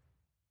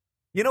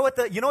 You know what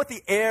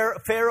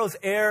Pharaoh's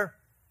heir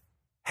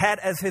had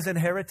as his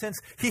inheritance?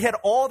 He had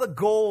all the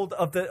gold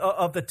of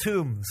the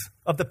tombs,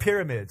 of the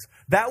pyramids.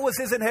 That was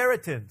his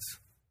inheritance.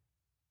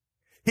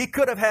 He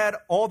could have had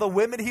all the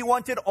women he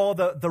wanted, all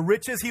the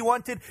riches he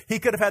wanted. He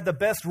could have had the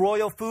best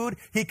royal food.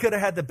 He could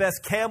have had the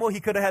best camel. He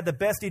could have had the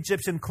best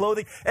Egyptian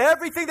clothing.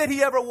 Everything that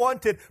he ever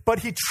wanted. But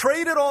he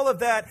traded all of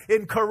that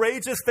in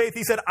courageous faith.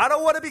 He said, I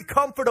don't want to be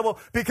comfortable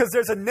because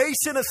there's a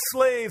nation of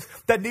slaves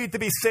that need to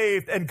be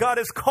saved. And God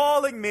is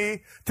calling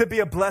me to be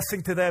a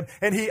blessing to them.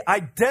 And he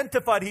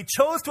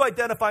chose to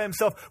identify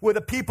himself with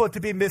a people to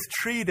be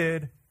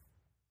mistreated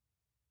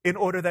in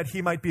order that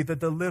he might be the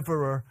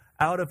deliverer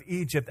out of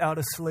Egypt, out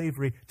of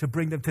slavery, to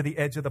bring them to the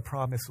edge of the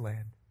promised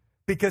land.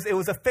 Because it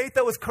was a faith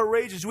that was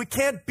courageous. We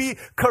can't be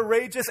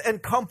courageous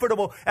and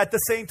comfortable at the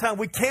same time.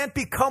 We can't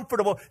be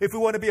comfortable if we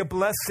want to be a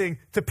blessing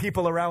to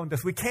people around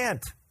us. We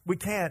can't. We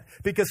can't.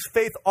 Because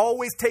faith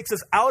always takes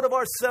us out of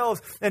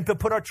ourselves and to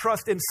put our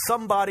trust in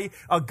somebody,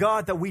 a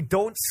God that we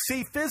don't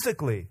see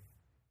physically,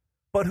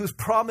 but whose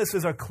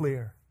promises are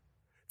clear.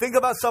 Think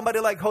about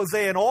somebody like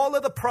Hosea and all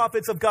of the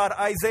prophets of God,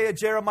 Isaiah,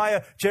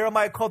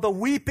 Jeremiah called the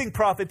weeping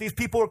prophet. These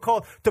people were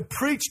called to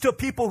preach to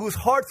people whose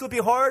hearts would be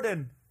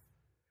hardened,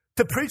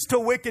 to preach to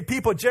wicked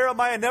people.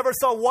 Jeremiah never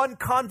saw one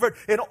convert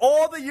in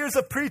all the years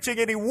of preaching,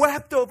 and he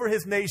wept over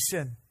his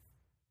nation.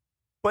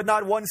 But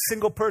not one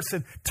single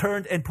person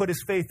turned and put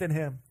his faith in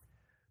him.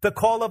 The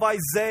call of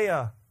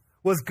Isaiah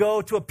was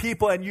go to a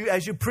people, and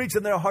as you preach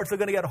in their hearts, they're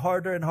going to get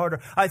harder and harder.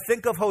 I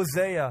think of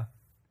Hosea.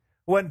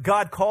 when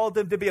God called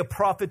him to be a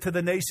prophet to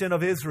the nation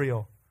of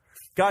Israel.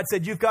 God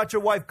said, you've got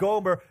your wife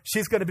Gomer.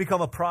 She's going to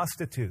become a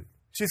prostitute.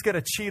 She's going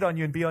to cheat on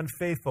you and be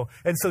unfaithful.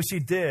 And so she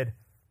did.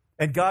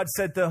 And God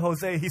said to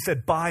Hosea, he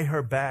said, buy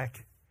her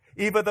back.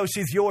 Even though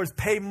she's yours,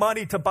 pay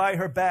money to buy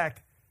her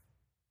back.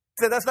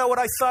 He said, that's not what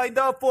I signed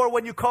up for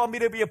when you called me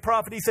to be a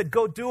prophet. He said,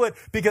 go do it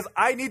because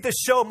I need to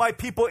show my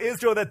people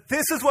Israel that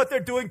this is what they're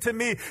doing to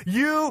me.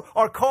 You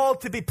are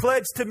called to be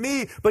pledged to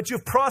me, but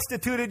you've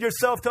prostituted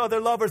yourself to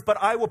other lovers, but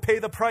I will pay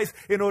the price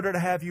in order to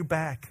have you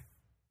back.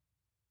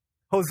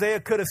 Hosea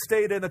could have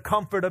stayed in the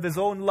comfort of his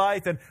own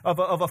life and of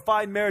a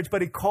fine marriage,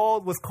 but he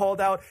was called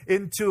out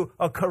into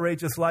a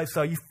courageous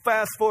lifestyle. You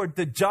fast forward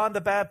to John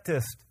the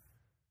Baptist.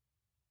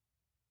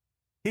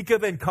 He could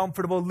have been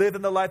comfortable,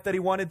 living the life that he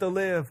wanted to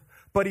live,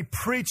 but he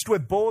preached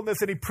with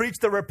boldness and he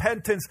preached the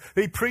repentance.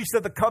 He preached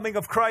of the coming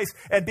of Christ.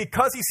 And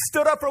because he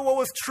stood up for what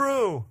was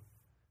true,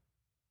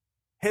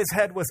 his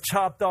head was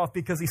chopped off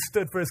because he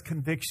stood for his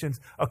convictions,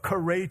 a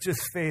courageous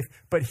faith.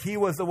 But he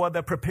was the one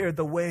that prepared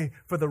the way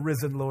for the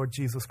risen Lord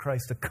Jesus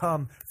Christ to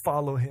come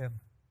follow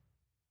him.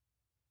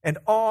 And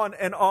on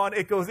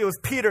it goes. It was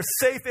Peter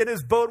safe in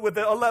his boat with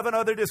the 11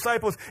 other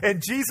disciples.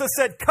 And Jesus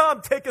said, come,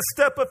 take a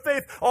step of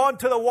faith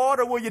onto the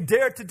water. Will you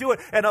dare to do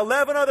it? And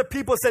 11 other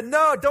people said,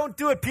 no, don't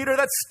do it, Peter.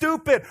 That's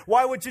stupid.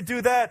 Why would you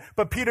do that?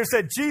 But Peter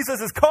said,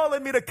 Jesus is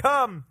calling me to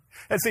come.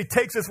 And so he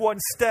takes this one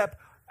step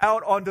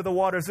out onto the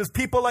waters. There's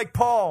people like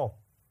Paul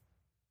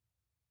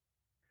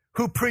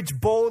who preached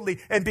boldly.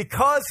 And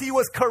because he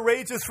was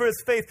courageous for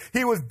his faith,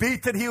 he was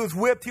beaten, he was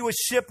whipped, he was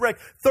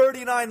shipwrecked,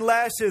 39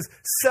 lashes,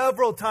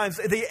 several times,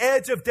 the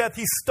edge of death.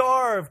 He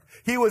starved.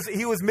 He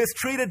was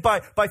mistreated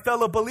by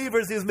fellow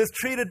believers. He was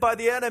mistreated by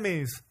the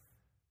enemies.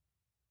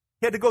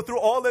 He had to go through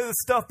all of this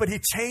stuff, but he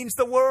changed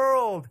the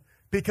world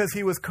because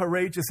he was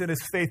courageous in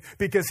his faith,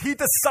 because he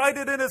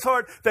decided in his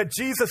heart that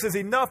Jesus is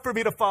enough for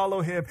me to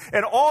follow him.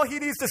 And all he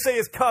needs to say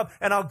is come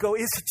and I'll go.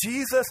 Is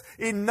Jesus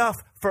enough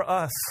for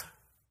us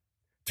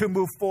to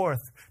move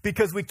forth?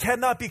 Because we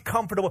cannot be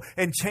comfortable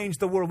and change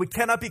the world. We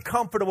cannot be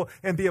comfortable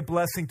and be a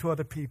blessing to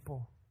other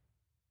people.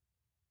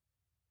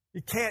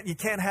 You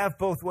can't have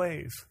both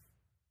ways.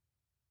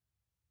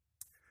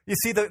 You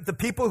see, the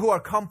people who are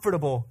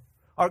comfortable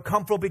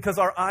because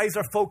our eyes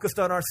are focused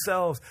on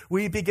ourselves.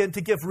 We begin to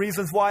give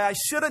reasons why I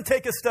shouldn't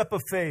take a step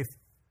of faith.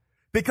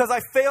 Because I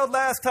failed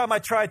last time I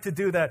tried to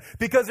do that.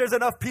 Because there's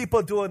enough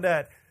people doing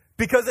that.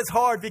 Because it's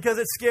hard, because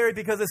it's scary,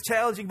 because it's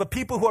challenging. But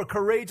people who are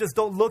courageous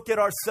don't look at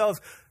ourselves.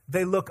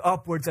 They look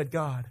upwards at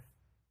God.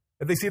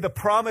 And they see the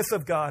promise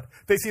of God.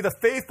 They see the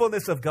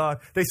faithfulness of God.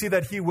 They see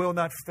that he will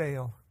not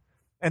fail.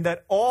 And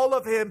that all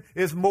of him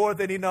is more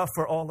than enough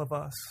for all of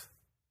us.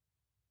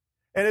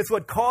 And it's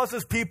what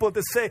causes people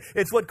to say,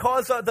 it's what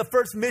caused the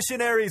first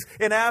missionaries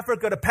in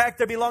Africa to pack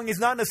their belongings,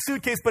 not in a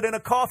suitcase, but in a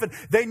coffin.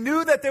 They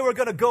knew that they were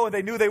going to go and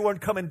they knew they weren't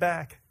coming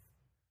back.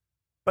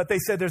 But they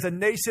said there's a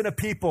nation of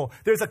people,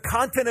 there's a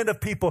continent of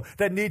people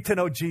that need to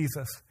know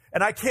Jesus.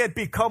 And I can't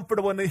be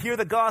comfortable when they hear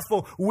the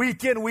gospel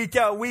week in, week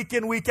out,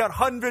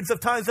 hundreds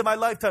of times in my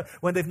lifetime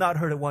when they've not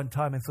heard it one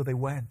time. And so they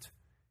went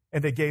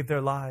and they gave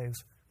their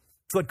lives.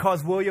 It's what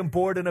caused William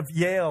Borden of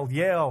Yale,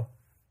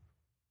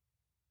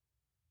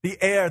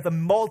 the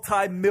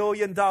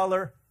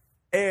multi-million-dollar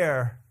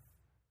heir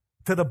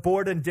to the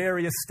Borden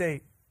dairy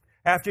estate.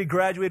 After he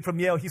graduated from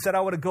Yale, he said, I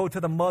want to go to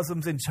the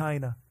Muslims in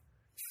China.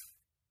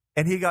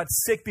 And he got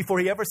sick before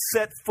he ever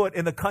set foot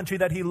in the country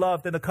that he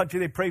loved, in the country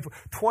they prayed for.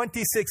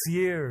 26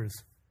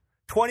 years.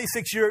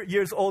 26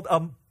 years old,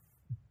 a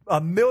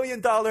 $1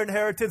 million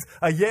inheritance,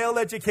 a Yale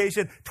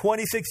education.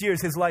 26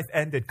 years, his life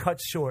ended, cut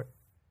short.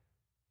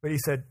 But he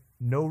said,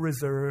 no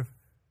reserve,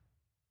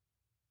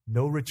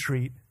 no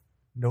retreat,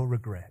 no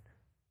regret.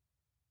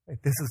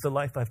 This is the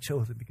life I've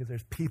chosen because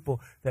there's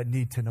people that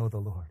need to know the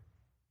Lord.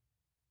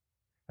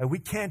 And we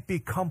can't be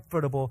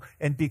comfortable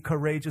and be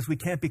courageous. We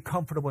can't be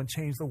comfortable and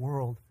change the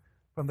world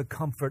from the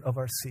comfort of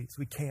our seats.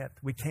 We can't.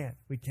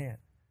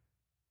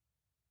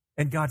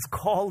 And God's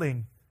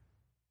calling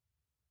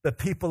the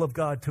people of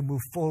God to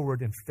move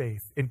forward in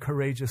faith, in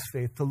courageous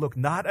faith, to look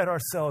not at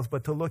ourselves,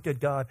 but to look at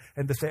God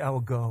and to say, I will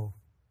go.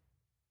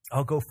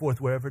 I'll go forth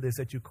wherever it is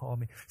that you call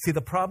me. See,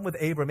 the problem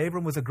with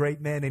Abram was a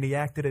great man and he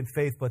acted in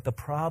faith, but the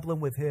problem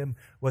with him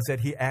was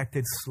that he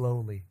acted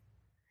slowly.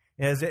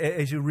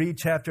 As you read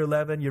chapter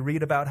 11, you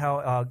read about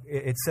how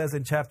it says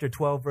in chapter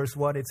 12, verse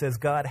 1, it says,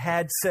 God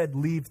had said,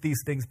 leave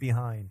these things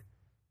behind.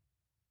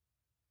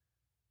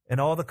 And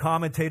all the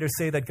commentators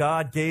say that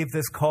God gave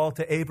this call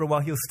to Abram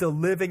while he was still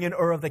living in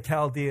Ur of the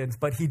Chaldeans,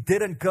 but he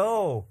didn't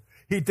go.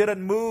 He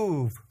didn't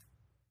move.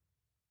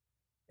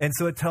 And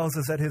so it tells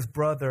us that his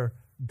brother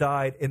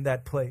died in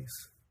that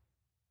place.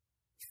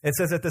 It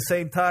says at the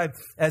same time,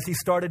 as he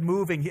started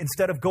moving,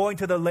 instead of going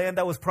to the land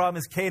that was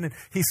promised Canaan,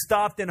 he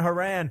stopped in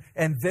Haran,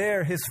 and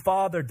there his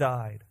father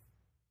died.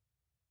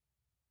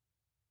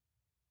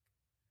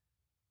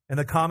 And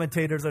the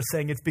commentators are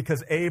saying it's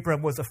because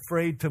Abram was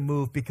afraid to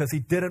move, because he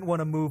didn't want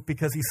to move,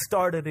 because he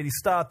started and he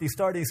stopped,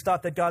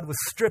 that God was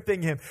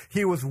stripping him.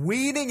 He was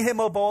weaning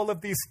him of all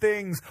of these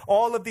things,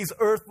 all of these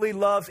earthly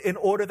loves, in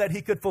order that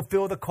he could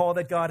fulfill the call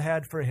that God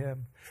had for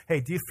him.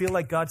 Hey, do you feel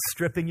like God's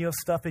stripping you of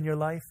stuff in your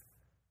life?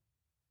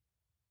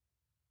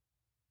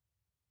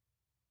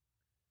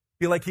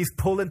 Feel like he's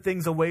pulling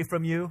things away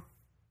from you?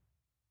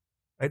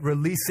 Right?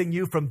 Releasing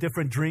you from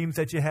different dreams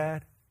that you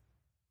had?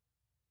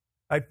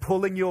 Right?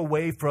 Pulling you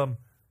away from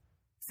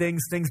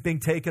things being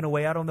taken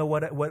away. I don't know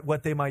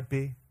what they might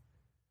be.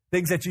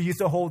 Things that you used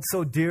to hold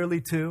so dearly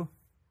to.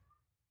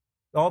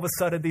 All of a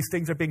sudden, these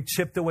things are being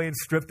chipped away and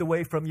stripped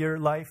away from your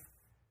life.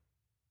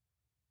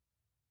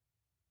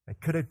 Right?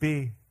 Could it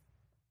be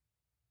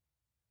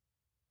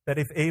that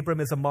if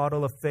Abram is a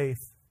model of faith,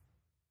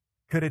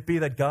 could it be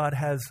that God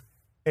has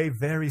a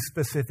very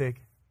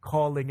specific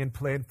calling and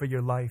plan for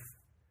your life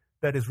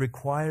that is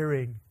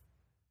requiring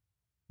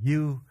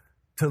you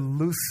to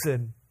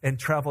loosen and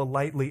travel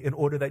lightly in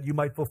order that you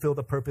might fulfill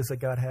the purpose that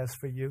God has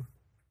for you?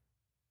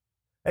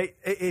 Hey,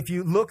 if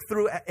you look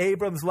through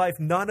Abram's life,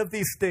 none of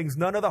these things,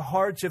 none of the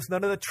hardships,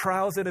 none of the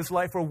trials in his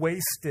life were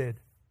wasted.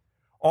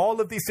 All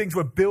of these things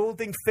were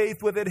building faith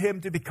within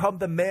him to become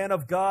the man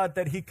of God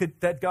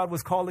that God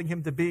was calling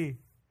him to be.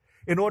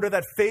 In order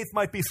that faith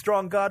might be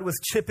strong, God was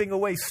chipping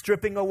away,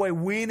 stripping away,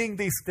 weaning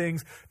these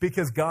things,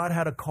 because God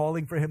had a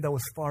calling for him that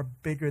was far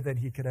bigger than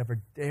he could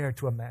ever dare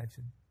to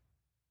imagine.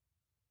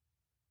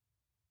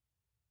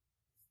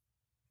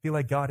 Feel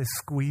like God is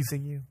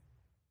squeezing you?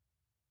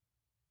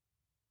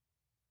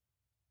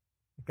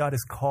 God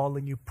is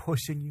calling you,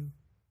 pushing you?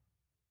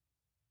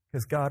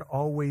 Because God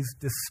always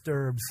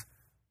disturbs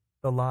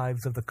the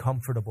lives of the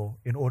comfortable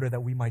in order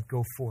that we might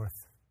go forth.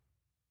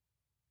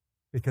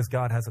 Because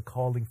God has a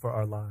calling for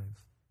our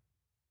lives.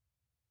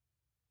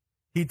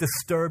 He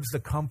disturbs the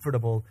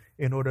comfortable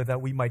in order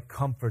that we might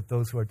comfort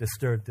those who are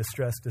disturbed,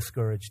 distressed,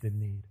 discouraged, in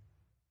need.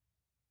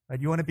 Right?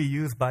 You want to be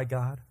used by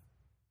God?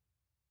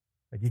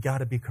 Right? You got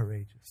to be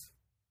courageous.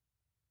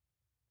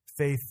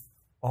 Faith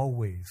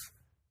always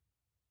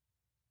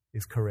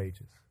is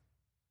courageous.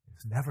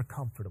 It's never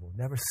comfortable,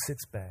 never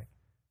sits back,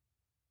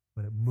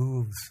 but it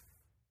moves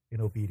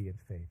in obedient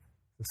faith.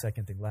 The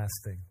second thing, last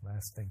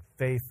thing.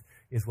 Faith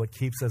is what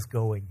keeps us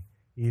going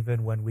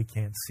even when we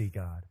can't see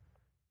God.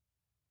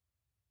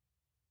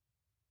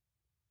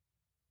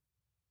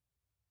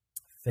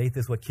 Faith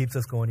is what keeps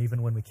us going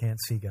even when we can't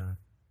see God.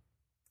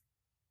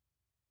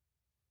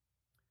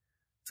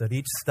 So at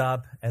each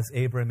stop as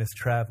Abram is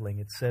traveling,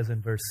 it says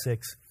in verse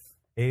 6,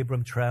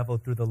 Abram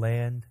traveled through the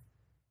land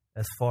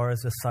as far as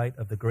the site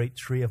of the great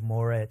tree of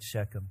Moreh at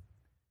Shechem.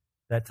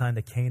 That time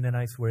the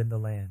Canaanites were in the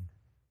land.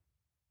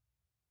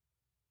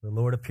 The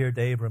Lord appeared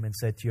to Abram and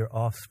said, to your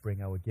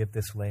offspring I will give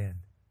this land.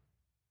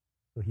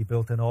 So he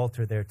built an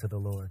altar there to the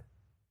Lord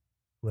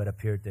who had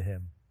appeared to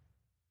him.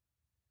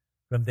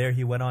 From there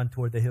he went on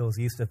toward the hills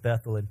east of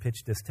Bethel and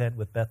pitched his tent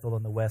with Bethel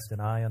on the west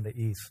and Ai on the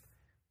east.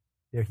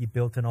 There he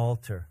built an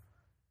altar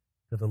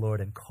to the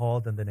Lord and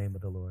called on the name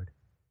of the Lord.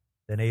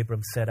 Then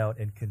Abram set out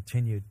and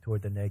continued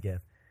toward the Negev.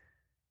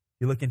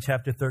 You look in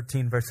chapter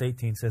 13, verse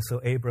 18, it says, so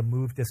Abram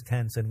moved his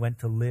tents and went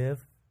to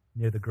live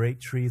near the great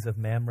trees of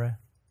Mamre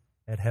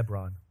at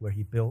Hebron, where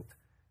he built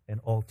an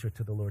altar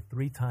to the Lord.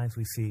 3 times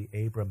we see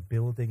Abram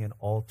building an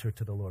altar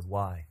to the Lord.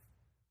 Why?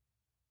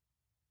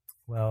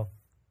 Well,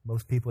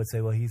 most people would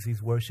say, well,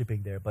 he's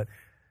worshiping there. But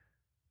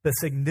the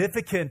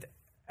significant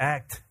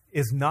act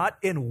is not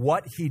in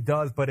what he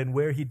does, but in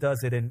where he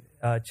does it. In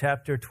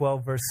chapter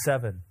 12, verse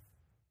 7,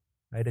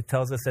 right? It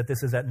tells us that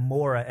this is at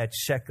Moreh at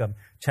Shechem.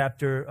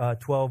 Chapter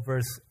 12,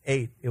 verse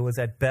 8, it was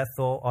at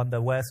Bethel on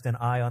the west and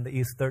Ai on the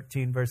east.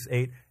 13, verse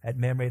 8, at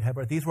Mamre at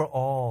Hebron. These were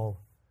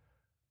all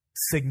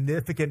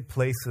significant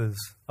places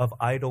of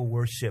idol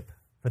worship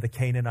for the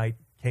Canaanite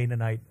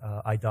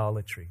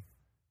idolatry.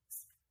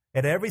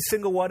 At every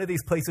single one of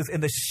these places,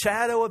 in the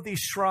shadow of these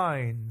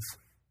shrines,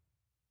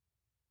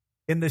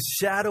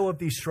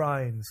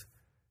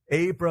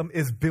 Abram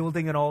is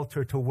building an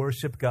altar to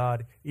worship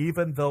God,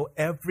 even though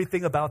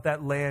everything about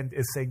that land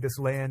is saying this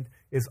land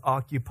is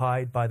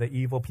occupied by the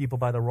evil people,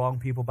 by the wrong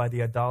people, by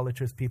the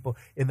idolatrous people.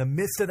 In the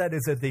midst of that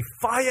is a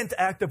defiant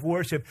act of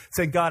worship,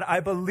 saying, God, I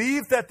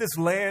believe that this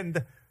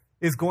land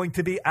is going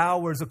to be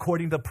ours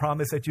according to the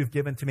promise that you've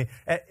given to me.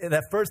 At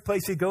that first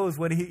place he goes,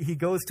 when he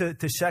goes to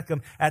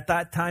Shechem, at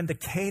that time the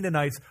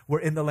Canaanites were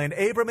in the land.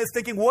 Abram is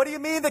thinking, what do you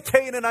mean the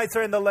Canaanites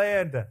are in the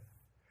land?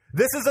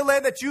 This is the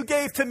land that you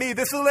gave to me.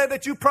 This is the land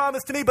that you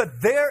promised to me. But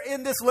they're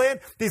in this land,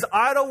 these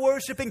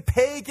idol-worshiping,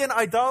 pagan,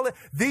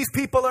 these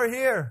people are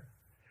here.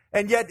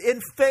 And yet in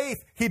faith,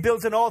 he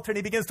builds an altar and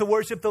he begins to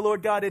worship the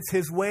Lord God. It's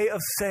his way of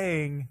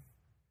saying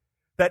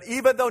that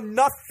even though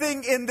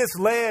nothing in this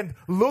land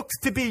looks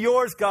to be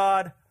yours,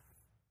 God,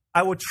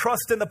 I will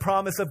trust in the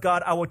promise of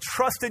God. I will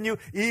trust in you.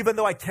 Even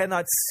though I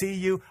cannot see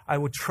you, I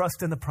will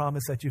trust in the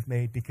promise that you've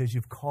made because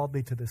you've called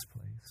me to this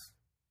place.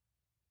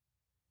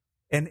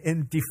 And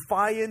in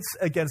defiance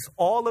against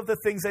all of the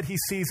things that he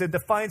sees, in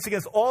defiance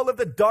against all of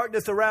the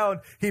darkness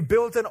around, he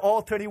builds an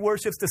altar and he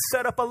worships to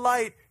set up a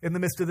light in the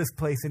midst of this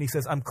place. And he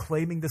says, I'm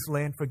claiming this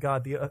land for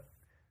God.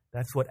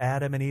 That's what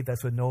Adam and Eve,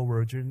 that's what Noah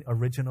were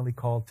originally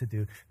called to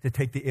do, to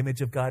take the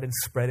image of God and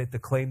spread it, to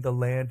claim the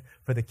land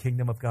for the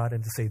kingdom of God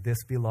and to say,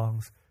 this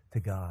belongs to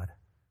God.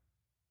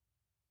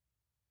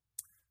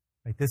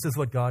 Right? This is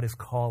what God is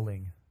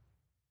calling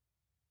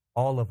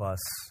all of us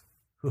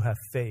who have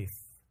faith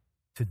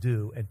to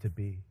do and to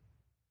be.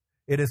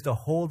 It is to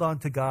hold on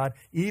to God,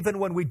 even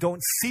when we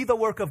don't see the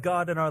work of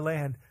God in our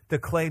land, to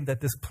claim that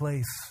this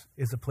place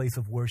is a place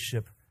of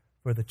worship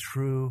for the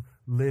true,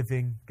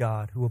 living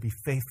God who will be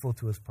faithful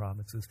to his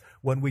promises.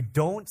 When we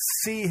don't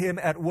see him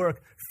at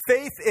work,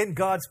 faith in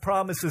God's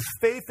promises,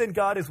 faith in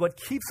God is what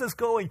keeps us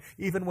going,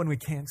 even when we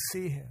can't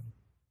see him.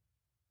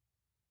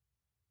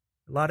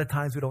 A lot of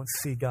times we don't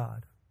see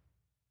God.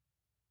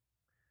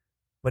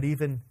 But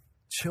even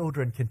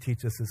children can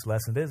teach us this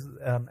lesson. This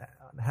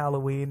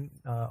Halloween,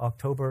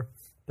 October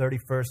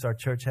 31st, our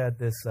church had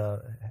this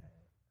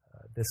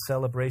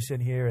celebration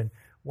here, and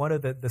one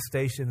of the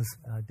stations,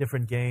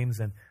 different games,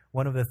 and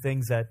one of the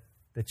things that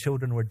the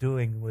children were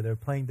doing, where they were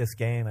playing this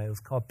game, it was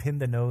called Pin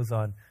the Nose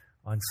on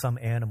some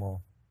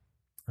animal.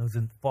 It was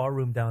in the far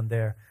room down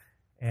there,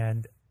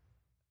 and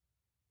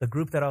the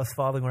group that I was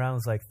following around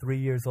was like 3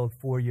 years old,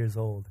 4 years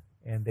old.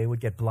 And they would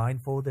get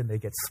blindfolded, and they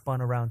get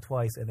spun around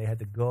twice, and they had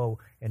to go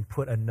and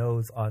put a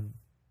nose on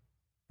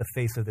the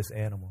face of this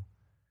animal.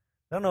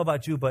 I don't know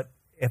about you, but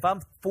if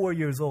I'm 4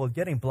 years old,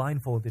 getting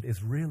blindfolded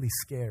is really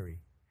scary.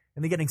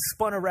 And then getting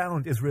spun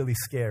around is really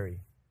scary.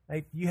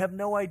 Right? You have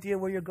no idea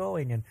where you're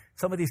going. And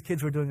some of these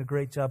kids were doing a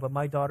great job, but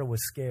my daughter was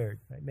scared.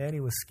 Right?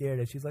 Manny was scared.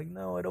 And she's like,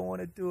 no, I don't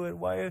want to do it.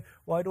 Why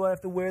do I have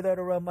to wear that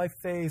around my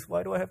face?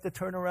 Why do I have to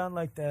turn around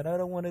like that? I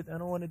don't want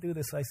to do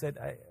this. I said,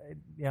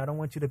 I don't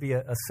want you to be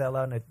a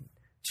sellout and a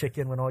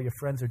chicken when all your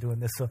friends are doing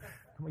this. So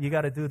you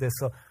got to do this.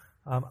 So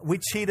we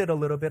cheated a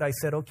little bit. I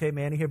said, okay,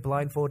 Manny, here,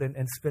 blindfold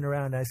and spin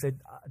around. And I said,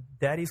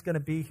 Daddy's going to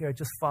be here.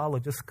 Just follow.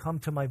 Just come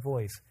to my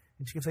voice.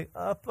 And she kept saying,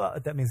 up,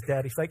 that means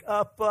Daddy. She's like,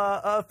 up.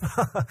 I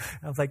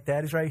was like,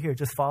 Daddy's right here.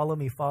 Just follow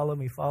me, follow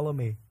me, follow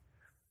me.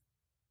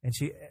 And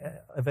she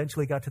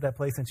eventually got to that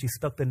place, and she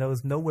stuck the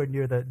nose nowhere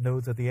near the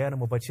nose of the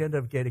animal, but she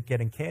ended up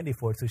getting candy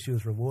for it, so she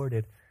was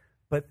rewarded.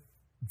 But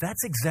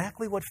that's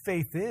exactly what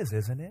faith is,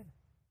 isn't it?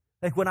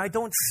 Like when I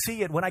don't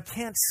see it, when I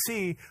can't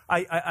see,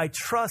 I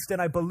trust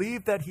and I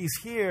believe that he's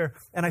here,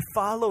 and I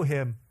follow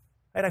him.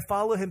 And I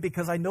follow him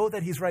because I know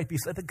that he's right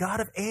beside. The God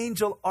of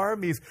angel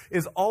armies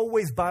is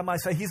always by my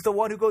side. He's the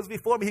one who goes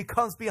before me. He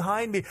comes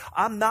behind me.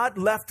 I'm not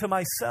left to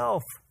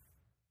myself.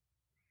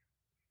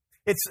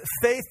 It's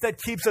faith that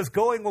keeps us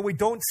going when we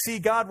don't see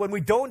God, when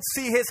we don't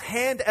see his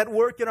hand at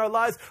work in our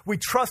lives. We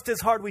trust his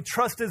heart. We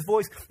trust his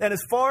voice. And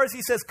as far as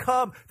he says,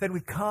 come, then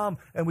we come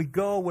and we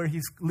go where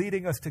he's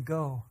leading us to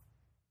go.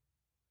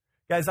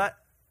 Guys,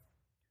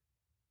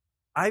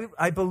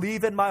 I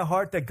believe in my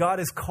heart that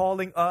God is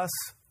calling us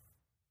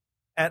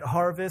at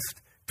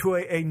Harvest to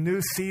a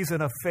new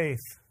season of faith,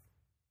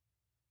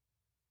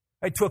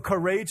 right? To a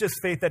courageous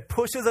faith that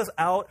pushes us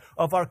out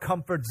of our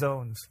comfort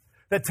zones,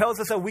 that tells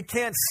us that we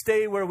can't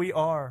stay where we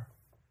are.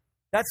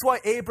 That's why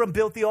Abram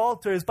built the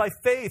altar, is by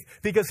faith,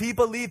 because he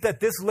believed that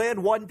this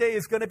land one day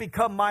is going to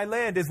become my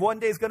land, is one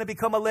day is going to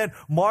become a land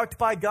marked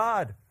by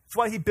God.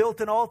 That's why he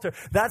built an altar.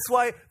 That's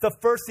why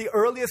the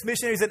earliest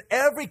missionaries in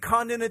every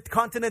continent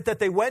that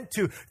they went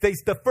to,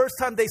 the first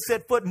time they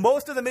set foot,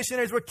 most of the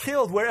missionaries were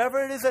killed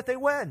wherever it is that they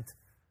went.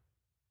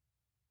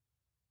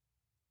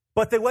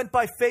 But they went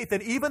by faith,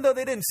 and even though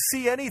they didn't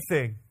see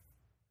anything,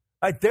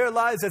 like their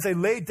lives, as they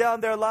laid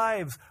down their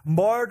lives,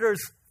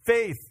 martyrs'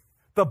 faith,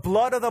 the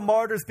blood of the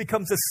martyrs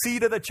becomes the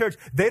seed of the church.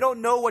 They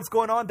don't know what's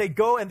going on. They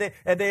go and they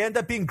end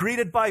up being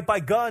greeted by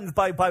guns,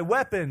 by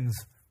weapons,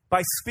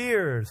 by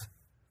spears.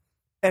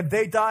 And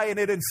they die, and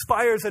it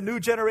inspires a new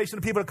generation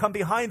of people to come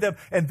behind them.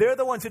 And they're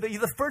the ones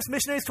the first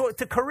missionaries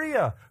to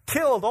Korea,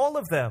 killed all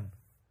of them.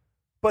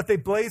 But they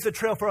blaze a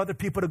trail for other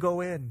people to go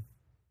in.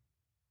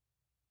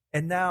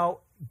 And now,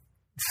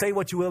 say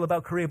what you will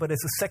about Korea, but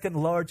it's the second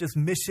largest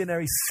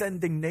missionary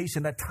sending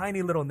nation, that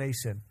tiny little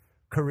nation,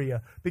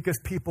 Korea, because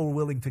people were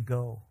willing to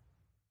go.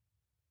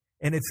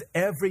 And it's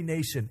every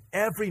nation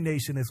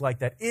is like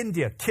that.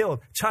 India killed,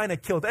 China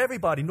killed,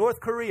 everybody, North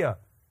Korea,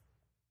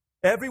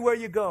 everywhere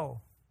you go.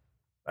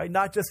 Right?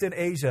 Not just in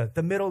Asia,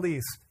 the Middle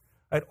East,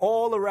 right?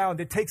 All around.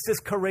 It takes this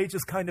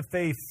courageous kind of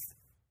faith.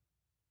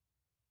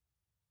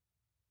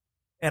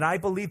 And I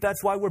believe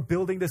that's why we're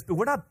building this.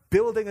 We're not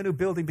building a new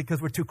building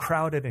because we're too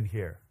crowded in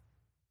here.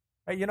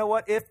 Right? You know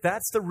what? If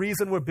that's the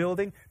reason we're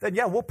building, then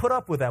yeah, we'll put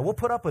up with that. We'll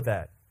put up with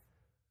that.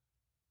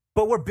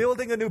 But we're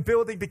building a new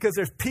building because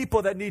there's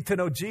people that need to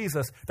know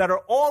Jesus that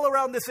are all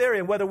around this area.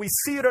 And whether we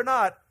see it or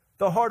not,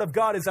 the heart of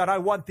God is that I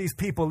want these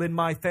people in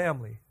my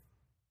family.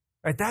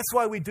 Right? That's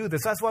why we do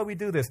this. That's why we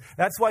do this.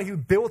 That's why he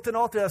built an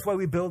altar. That's why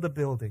we build a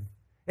building.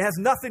 It has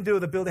nothing to do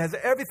with the building. It has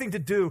everything to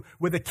do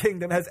with the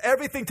kingdom. It has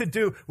everything to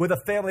do with a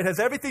family. It has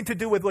everything to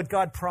do with what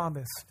God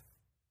promised.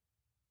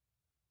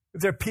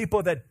 There are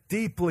people that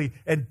deeply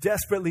and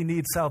desperately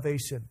need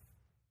salvation.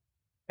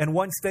 And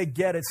once they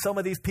get it, some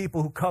of these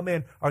people who come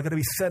in are going to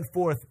be sent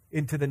forth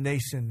into the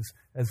nations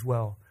as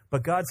well.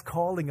 But God's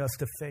calling us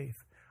to faith.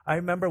 I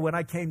remember when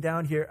I came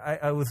down here,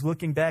 I was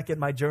looking back at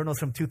my journals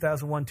from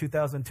 2001,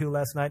 2002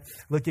 last night,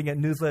 looking at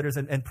newsletters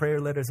and prayer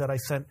letters that I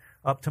sent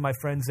up to my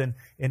friends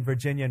in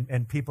Virginia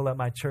and people at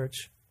my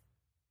church.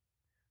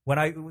 When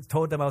I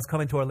told them I was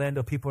coming to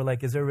Orlando, people were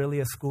like, is there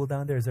really a school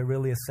down there? Is there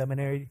really a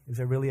seminary? Is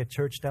there really a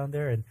church down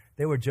there? And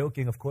they were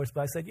joking, of course,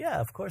 but I said, yeah,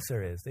 of course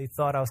there is. They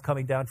thought I was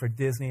coming down for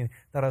Disney and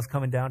thought I was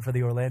coming down for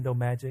the Orlando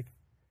Magic.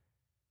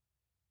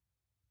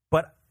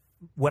 But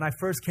when I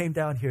first came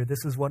down here,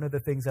 this is one of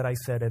the things that I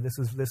said, and this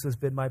has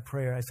been my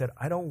prayer. I said,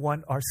 I don't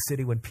want our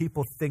city, when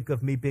people think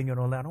of me being in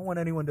Orlando, I don't want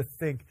anyone to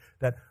think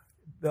that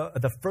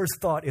the first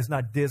thought is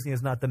not Disney,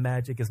 is not the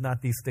magic, is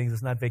not these things,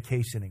 it's not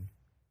vacationing.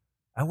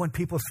 I want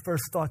people's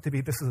first thought to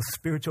be, this is a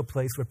spiritual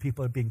place where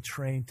people are being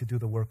trained to do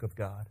the work of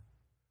God,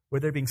 where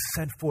they're being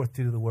sent forth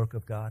to do the work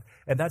of God.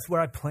 And that's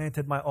where I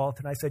planted my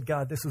altar, and I said,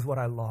 God, this is what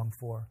I long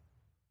for.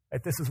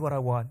 This is what I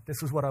want.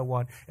 This is what I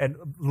want. And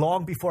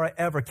long before I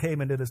ever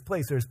came into this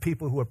place, there's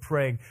people who are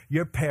praying,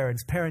 your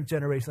parents, parent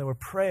generation, that were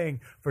praying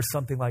for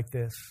something like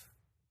this.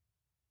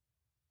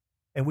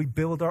 And we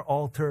build our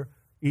altar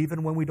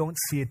even when we don't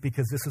see it,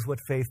 because this is what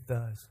faith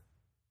does.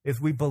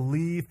 Is we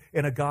believe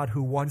in a God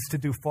who wants to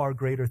do far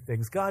greater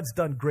things. God's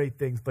done great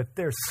things, but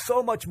there's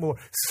so much more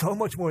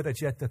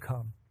that's yet to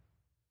come.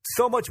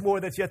 So much more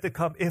that's yet to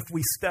come if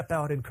we step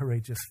out in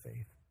courageous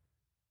faith.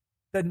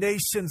 The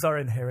nations are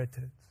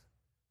inheritance.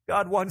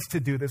 God wants to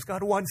do this.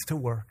 God wants to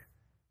work.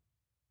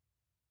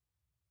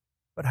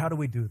 But how do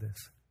we do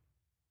this?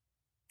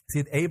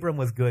 See, Abram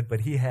was good,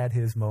 but he had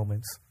his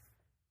moments.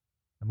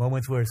 The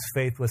moments where his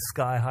faith was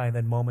sky high, and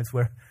then moments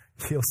where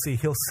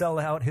he'll sell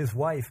out his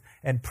wife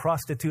and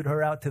prostitute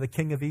her out to the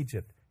king of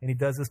Egypt. And he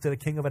does this to the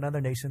king of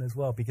another nation as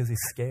well because he's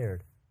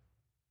scared.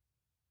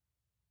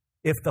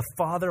 If the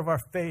father of our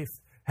faith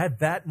had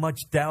that much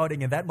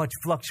doubting and that much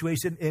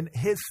fluctuation in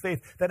his faith,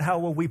 then how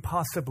will we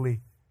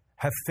possibly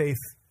have faith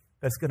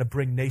that's going to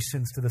bring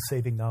nations to the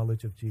saving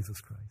knowledge of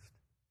Jesus Christ?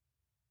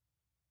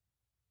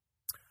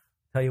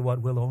 Tell you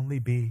what, we'll only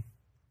be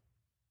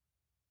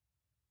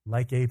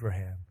like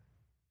Abraham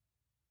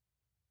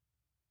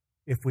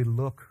if we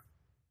look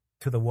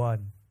to the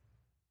one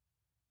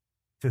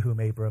to whom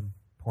Abram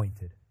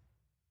pointed.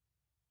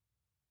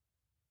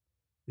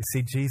 You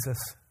see, Jesus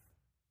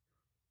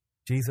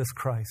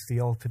Christ,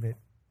 the ultimate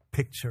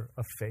picture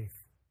of faith,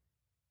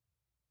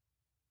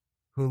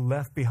 who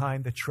left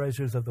behind the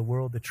treasures of the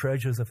world, the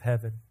treasures of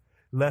heaven,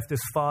 left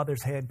his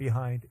Father's hand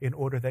behind in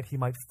order that he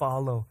might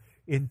follow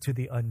into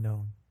the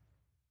unknown.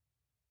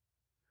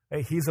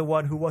 He's the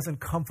one who wasn't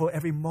comfortable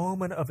every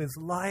moment of his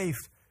life.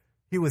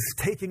 He was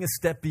taking a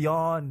step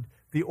beyond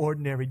the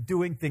ordinary,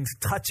 doing things,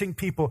 touching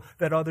people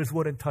that others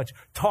wouldn't touch,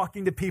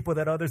 talking to people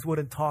that others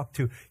wouldn't talk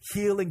to,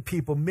 healing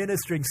people,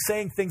 ministering,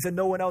 saying things that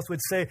no one else would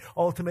say,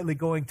 ultimately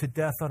going to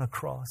death on a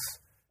cross,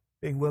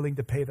 being willing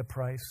to pay the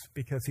price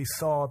because he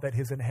saw that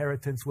his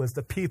inheritance was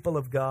the people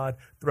of God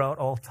throughout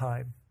all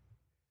time.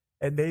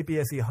 And maybe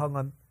as he hung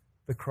on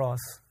the cross,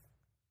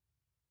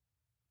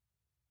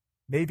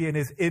 maybe in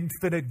his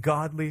infinite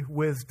godly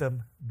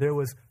wisdom, there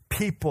was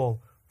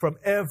people from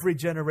every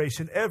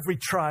generation, every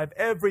tribe,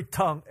 every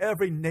tongue,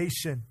 every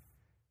nation.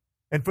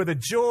 And for the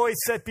joy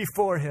set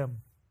before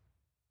him,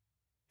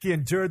 he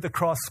endured the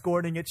cross,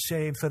 scorning its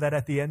shame, so that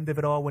at the end of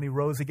it all, when he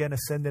rose again,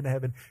 ascended into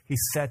heaven, he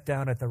sat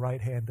down at the right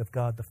hand of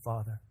God the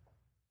Father.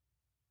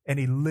 And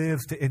he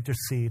lives to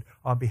intercede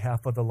on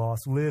behalf of the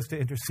lost, lives to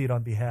intercede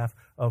on behalf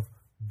of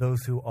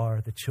those who are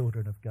the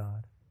children of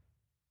God.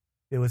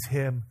 It was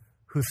him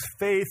whose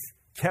faith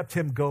kept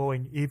him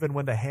going even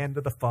when the hand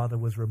of the Father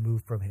was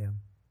removed from him,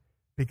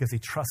 because he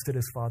trusted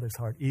his Father's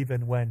heart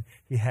even when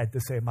he had to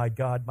say, my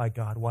God,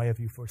 why have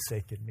you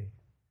forsaken me?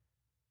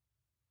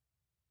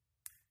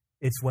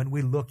 It's when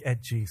we look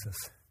at Jesus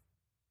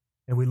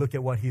and we look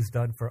at what he's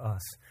done for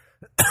us.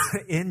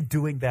 In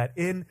doing that,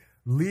 in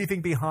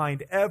leaving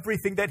behind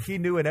everything that he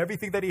knew and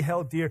everything that he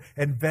held dear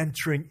and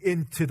venturing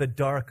into the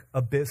dark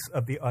abyss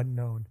of the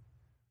unknown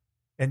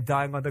and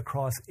dying on the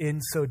cross, in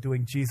so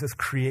doing, Jesus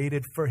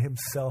created for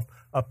himself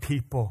a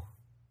people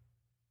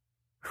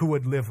who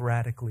would live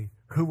radically,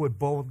 who would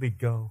boldly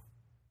go,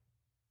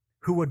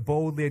 who would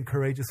boldly and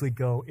courageously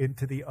go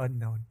into the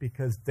unknown,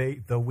 because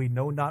though we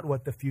know not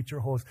what the future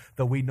holds,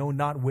 though we know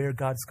not where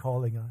God's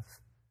calling us,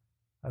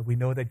 we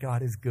know that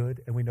God is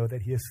good, and we know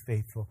that he is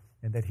faithful,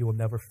 and that he will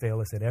never fail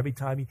us. And every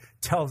time he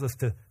tells us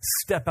to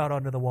step out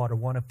onto the water,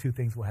 one of two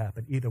things will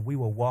happen. Either we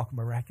will walk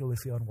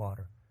miraculously on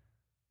water,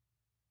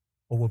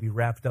 or we'll be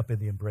wrapped up in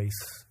the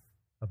embrace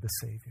of the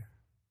Savior.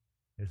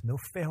 There's no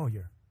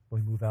failure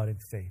when we move out in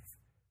faith.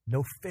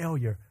 No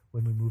failure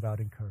when we move out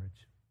in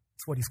courage.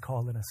 That's what he's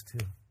calling us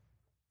to.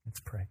 Let's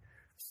pray.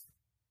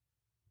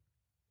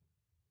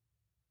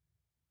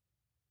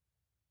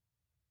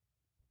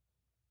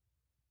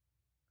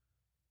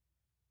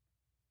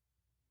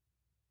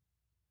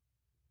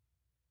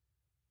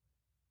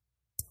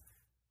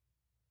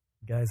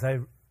 Guys, I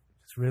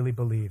Let's really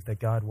believe that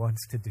God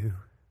wants to do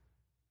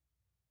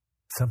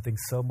something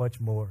so much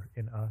more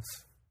in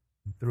us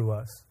and through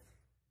us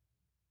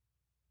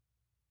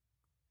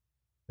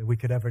than we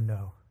could ever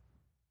know.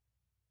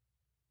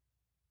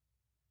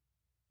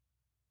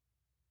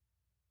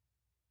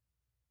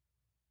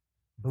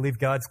 I believe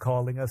God's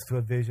calling us to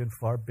a vision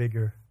far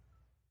bigger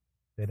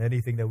than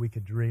anything that we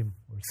could dream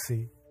or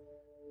see.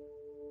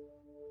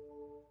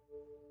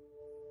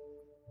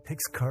 It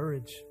takes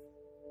courage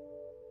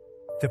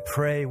to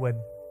pray when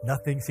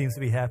nothing seems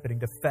to be happening,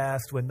 to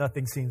fast when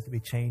nothing seems to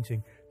be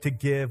changing, to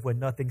give when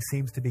nothing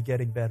seems to be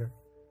getting better.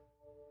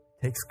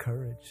 It takes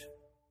courage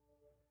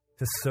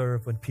to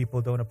serve when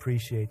people don't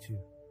appreciate you.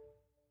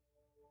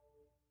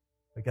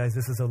 But guys,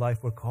 this is a life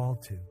we're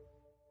called to.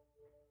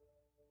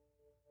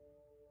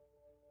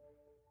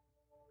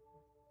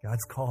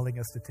 God's calling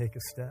us to take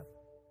a step.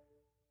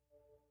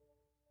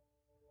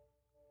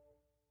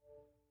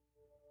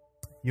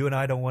 You and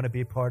I don't want to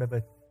be part of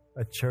a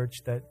church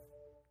that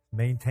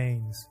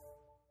maintains,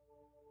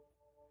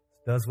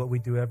 does what we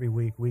do every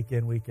week, week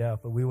in, week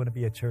out, but we want to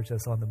be a church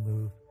that's on the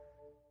move.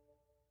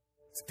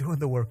 It's doing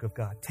the work of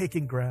God,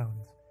 taking ground,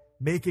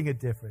 making a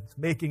difference,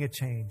 making a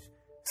change,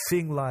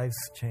 seeing lives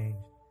change,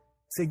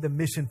 seeing the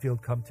mission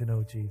field come to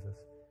know Jesus,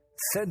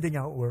 sending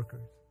out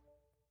workers.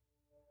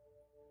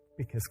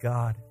 Because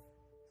God is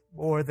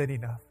more than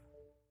enough.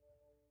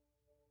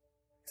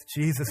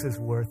 Jesus is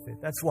worth it.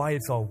 That's why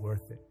it's all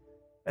worth it.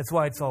 That's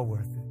why it's all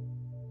worth it.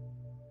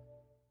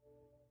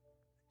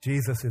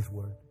 Jesus is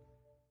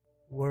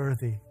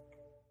worthy,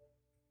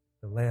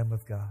 the Lamb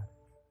of God.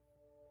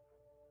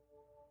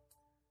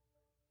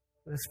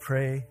 Let's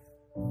pray.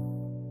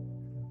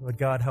 Lord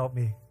God, help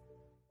me.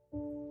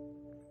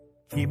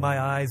 Keep my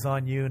eyes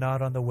on you,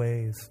 not on the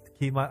waves.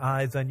 Keep my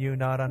eyes on you,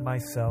 not on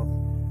myself.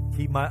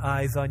 Keep my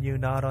eyes on you,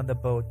 not on the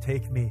boat.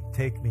 Take me,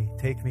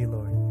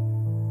 Lord.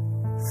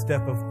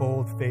 Step of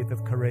bold faith,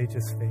 of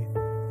courageous faith.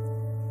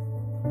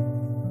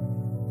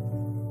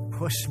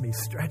 Push me,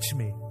 stretch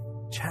me,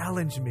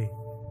 challenge me,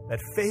 that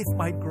faith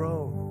might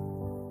grow.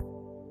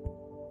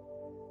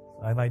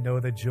 So I might know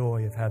the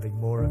joy of having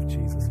more of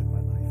Jesus in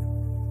my life.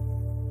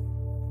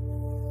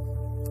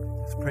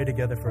 Let's pray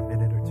together for a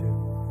minute or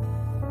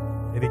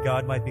two. Maybe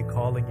God might be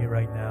calling you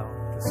right now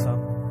to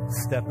some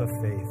step of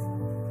faith.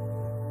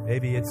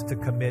 Maybe it's to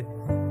commit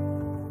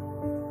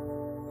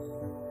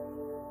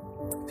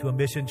to a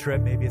mission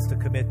trip. Maybe it's to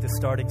commit to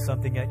starting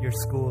something at your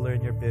school or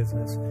in your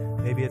business.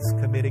 Maybe it's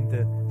committing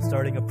to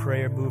starting a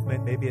prayer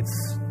movement. Maybe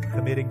it's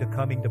committing to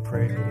coming to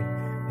prayer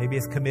meeting. Maybe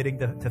it's committing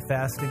to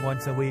fasting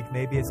once a week.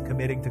 Maybe it's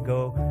committing to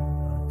go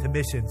to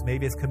missions.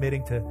 Maybe it's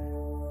committing to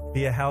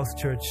be a house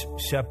church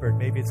shepherd.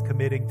 Maybe it's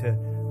committing to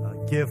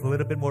give a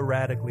little bit more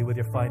radically with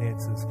your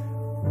finances.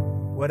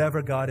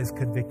 Whatever God is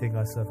convicting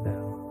us of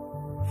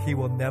now, He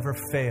will never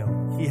fail.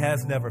 He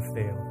has never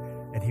failed.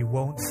 And He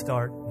won't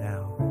start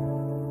now.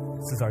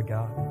 This is our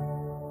God.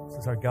 This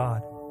is our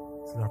God.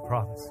 This is our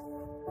promise.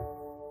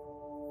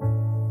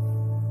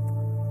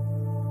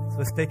 So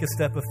let's take a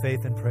step of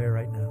faith and prayer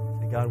right now.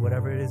 Say, God,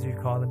 whatever it is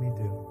you're calling me to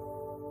do.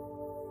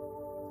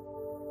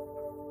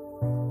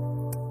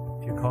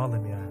 If you're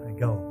calling me, I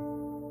go. I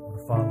want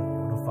to follow you. I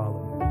want to follow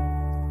you.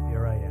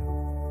 Here I am.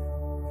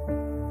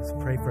 Let's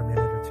pray for a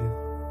minute or two.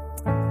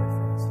 Pray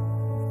for us.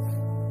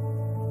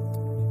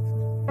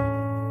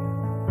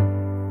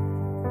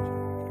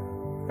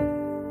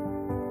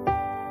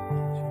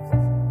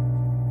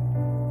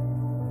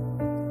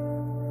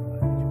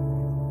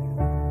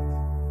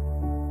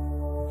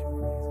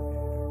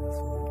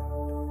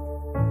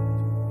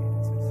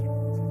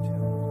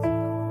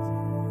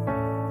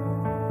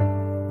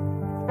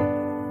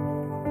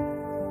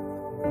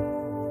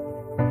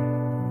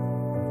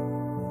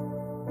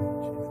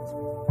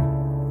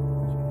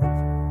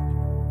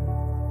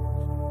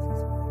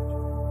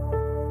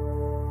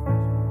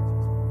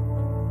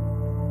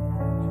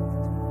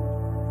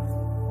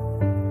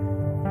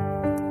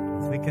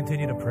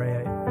 Continue to pray.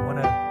 I want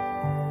to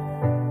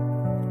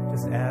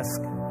just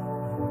ask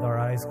with our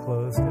eyes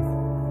closed, if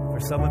for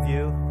some of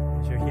you,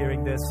 as you're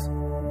hearing this,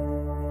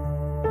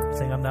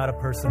 saying, I'm not a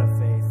person of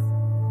faith,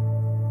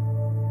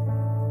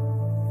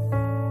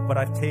 but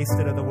I've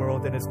tasted of the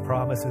world and its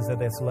promises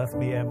and it's left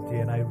me empty,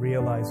 and I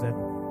realize that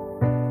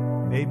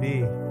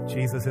maybe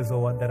Jesus is the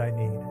one that I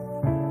need.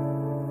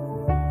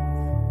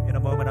 In a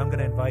moment, I'm going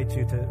to invite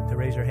you to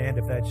raise your hand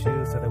if that's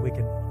you, so that we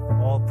can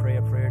all pray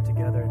a prayer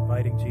together,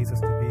 inviting Jesus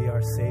to be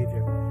our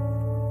Savior.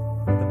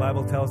 The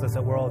Bible tells us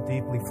that we're all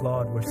deeply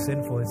flawed. We're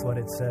sinful, is what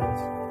it says.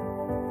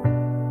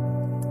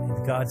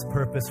 And God's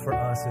purpose for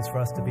us is for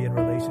us to be in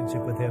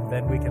relationship with Him.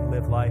 Then we can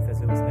live life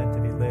as it was meant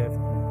to be lived.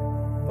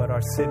 But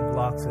our sin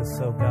blocks us,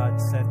 so God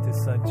sent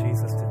His Son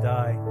Jesus to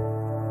die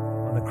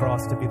on the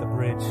cross to be the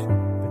bridge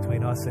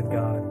between us and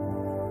God.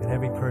 And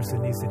every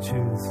person needs to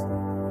choose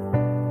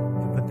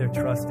to put their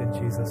trust in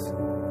Jesus,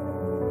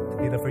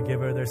 be the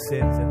forgiver of their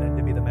sins, and then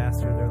to be the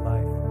master of their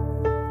life.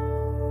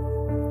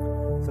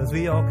 So as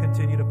we all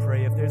continue to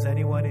pray, if there's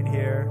anyone in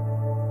here,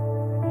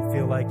 you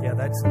feel like, yeah,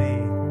 that's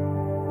me.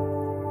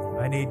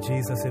 I need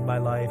Jesus in my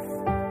life.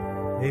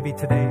 Maybe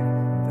today,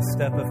 the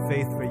step of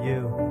faith for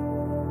you,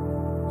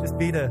 just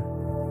be to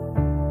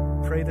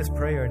pray this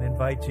prayer and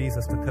invite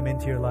Jesus to come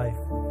into your life,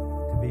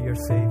 to be your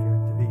Savior,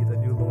 to be the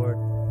new Lord,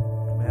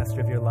 the Master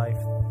of your life,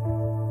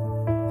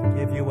 to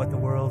give you what the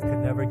world could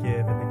never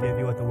give and to give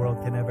you what the world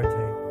can never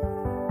take.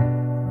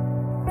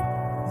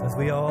 So as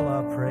we all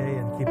pray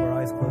and keep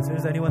our eyes closed, if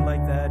there's anyone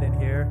like that in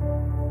here,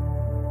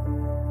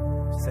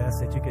 just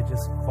ask that you could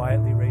just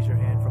quietly raise your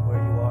hand from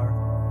where you are.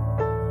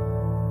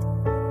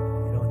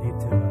 You don't need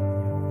to.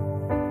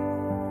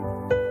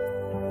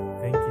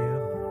 Thank you.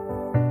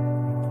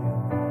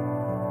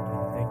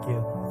 Thank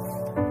you.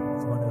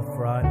 There's one in the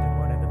front and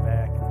one in the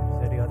back. If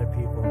there's any other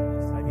people,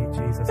 just, I need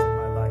Jesus in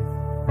my life.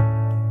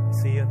 Okay.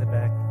 See you in the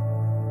back.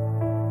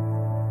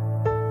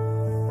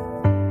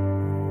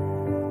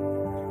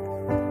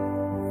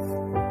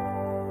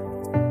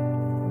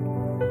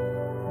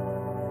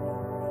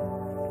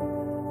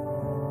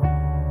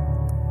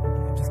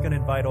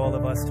 Invite all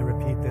of us to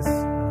repeat this,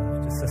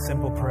 just a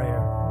simple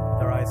prayer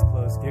with our eyes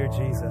closed. Dear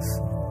Jesus,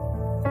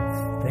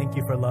 thank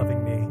you for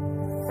loving me.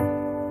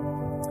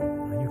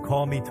 You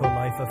call me to a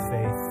life of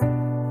faith.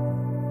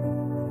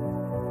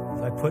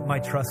 As I put my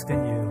trust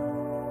in you,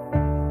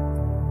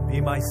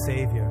 be my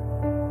Savior,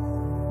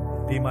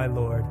 be my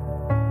Lord,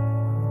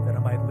 that I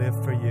might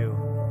live for you.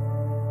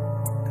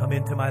 Come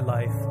into my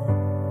life,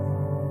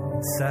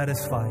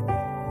 satisfy me,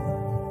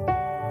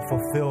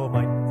 fulfill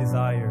my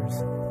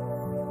desires.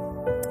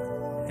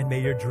 And may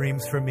your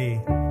dreams for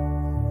me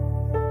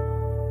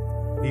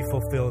be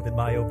fulfilled in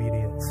my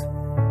obedience.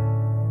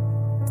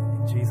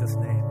 In Jesus'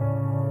 name.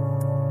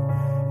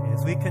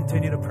 As we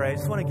continue to pray, I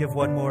just want to give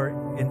one more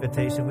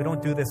invitation. We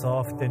don't do this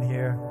often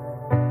here.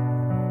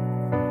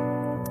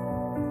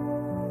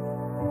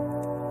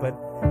 But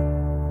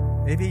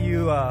maybe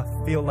you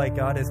feel like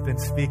God has been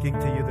speaking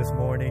to you this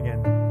morning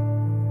and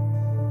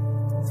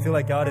feel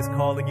like God is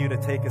calling you to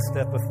take a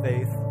step of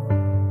faith.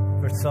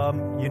 For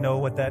some, you know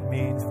what that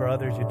means. For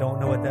others, you don't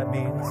know what that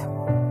means.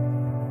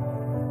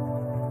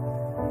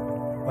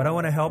 But I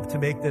want to help to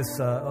make this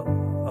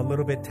a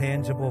little bit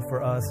tangible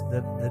for us,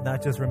 that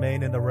not just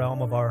remain in the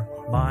realm of our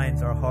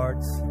minds, our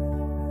hearts.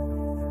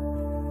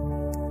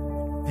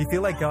 If you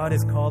feel like God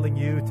is calling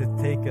you to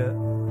take a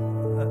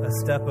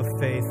step of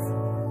faith,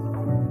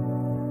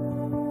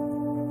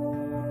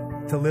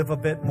 to live a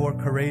bit more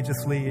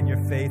courageously in your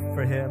faith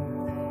for Him,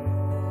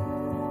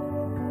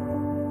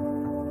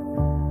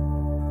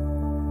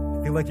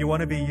 feel like you want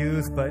to be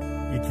used, but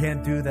you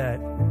can't do that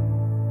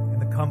in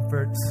the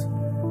comforts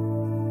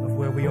of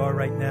where we are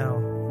right now.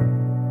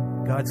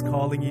 God's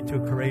calling you to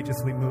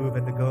courageously move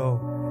and to go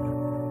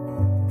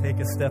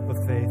take a step of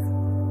faith.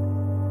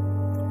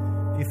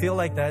 If you feel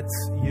like that's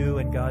you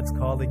and God's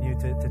calling you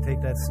to take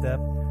that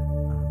step,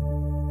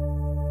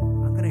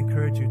 I'm going to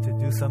encourage you to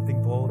do something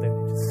bold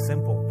and just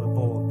simple but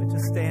bold. But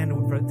just stand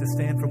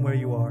from where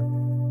you are.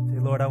 Say,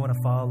 Lord, I want to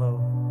follow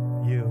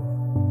you.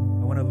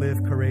 I want to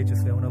live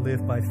courageously. I want to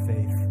live by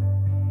faith.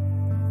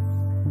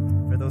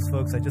 For those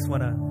folks, I just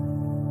want to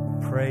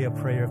pray a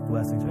prayer of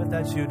blessings. If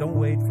that's you, don't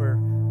wait for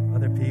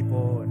other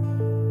people.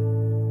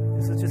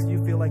 This is just you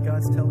feel like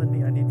God's telling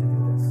me I need to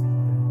do this.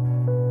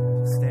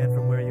 Just stand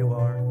from where you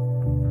are.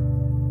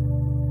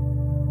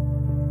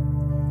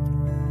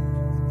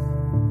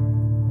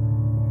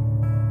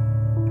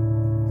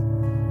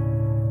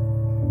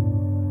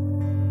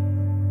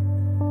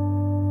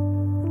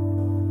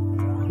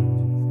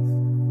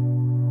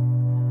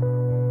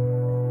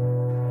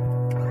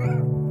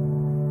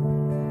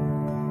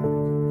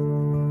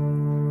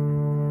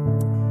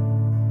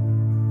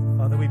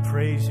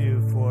 Praise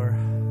you for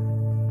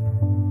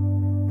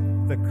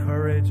the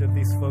courage of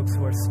these folks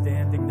who are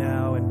standing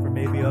now, and for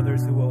maybe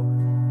others who will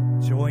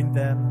join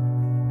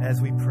them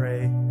as we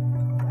pray.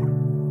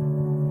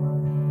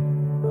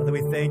 Father,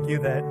 we thank you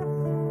that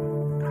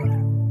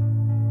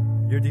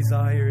your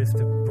desire is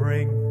to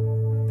bring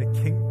the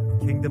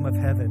kingdom of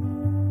heaven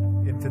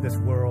into this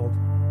world,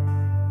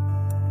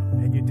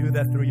 and you do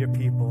that through your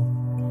people.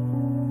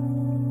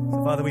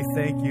 So, Father, we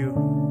thank you,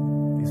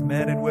 these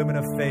men and women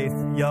of faith,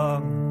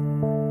 young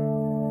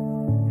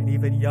and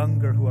even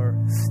younger, who are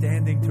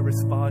standing to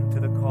respond to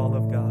the call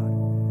of God.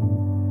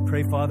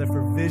 Pray, Father,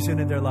 for vision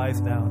in their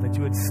lives now, that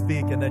you would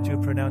speak and that you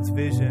would pronounce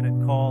vision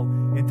and call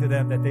into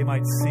them, that they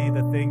might see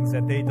the things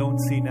that they don't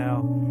see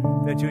now,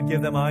 that you would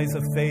give them eyes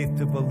of faith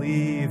to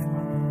believe,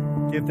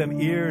 give them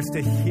ears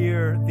to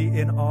hear the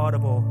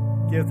inaudible,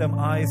 give them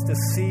eyes to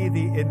see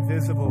the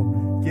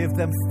invisible, give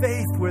them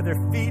faith where their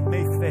feet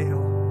may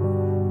fail.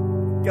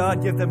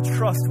 God, give them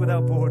trust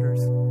without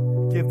borders,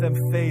 give them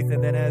faith,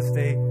 and then as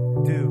they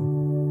do,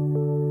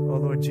 oh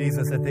Lord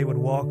Jesus, that they would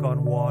walk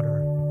on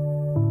water.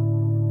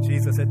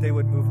 Jesus, that they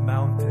would move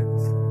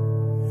mountains.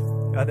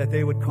 God, that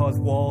they would cause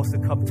walls to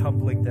come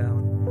tumbling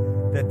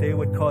down. That they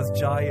would cause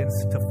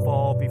giants to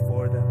fall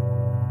before them.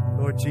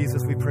 Lord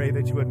Jesus, we pray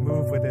that you would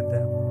move within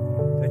them.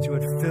 That you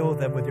would fill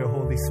them with your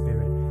Holy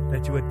Spirit.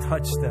 That you would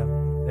touch them.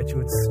 That you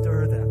would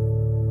stir them.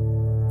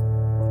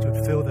 That you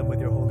would fill them with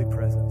your holy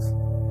presence.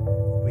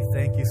 We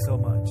thank you so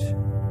much.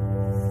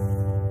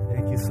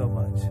 Thank you so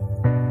much.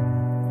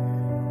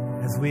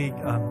 we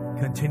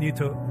continue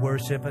to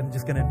worship, I'm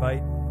just going to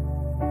invite,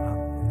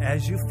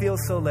 as you feel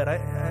so led,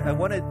 I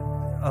want to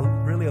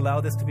really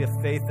allow this to be a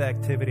faith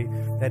activity,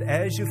 that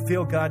as you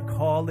feel God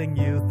calling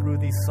you through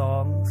these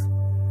songs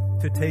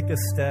to take a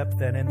step,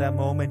 then in that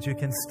moment you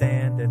can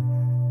stand and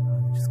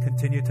just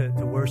continue to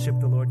worship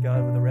the Lord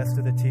God with the rest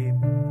of the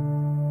team.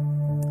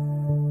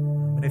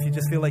 And if you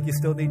just feel like you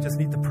still need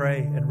to pray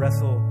and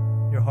wrestle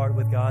your heart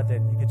with God,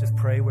 then you can just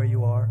pray where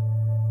you are.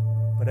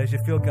 But as you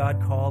feel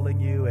God calling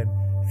you and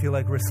feel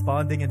like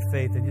responding in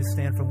faith, then just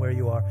stand from where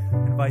you are.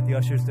 Invite the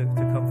ushers to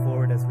come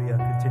forward as we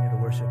continue.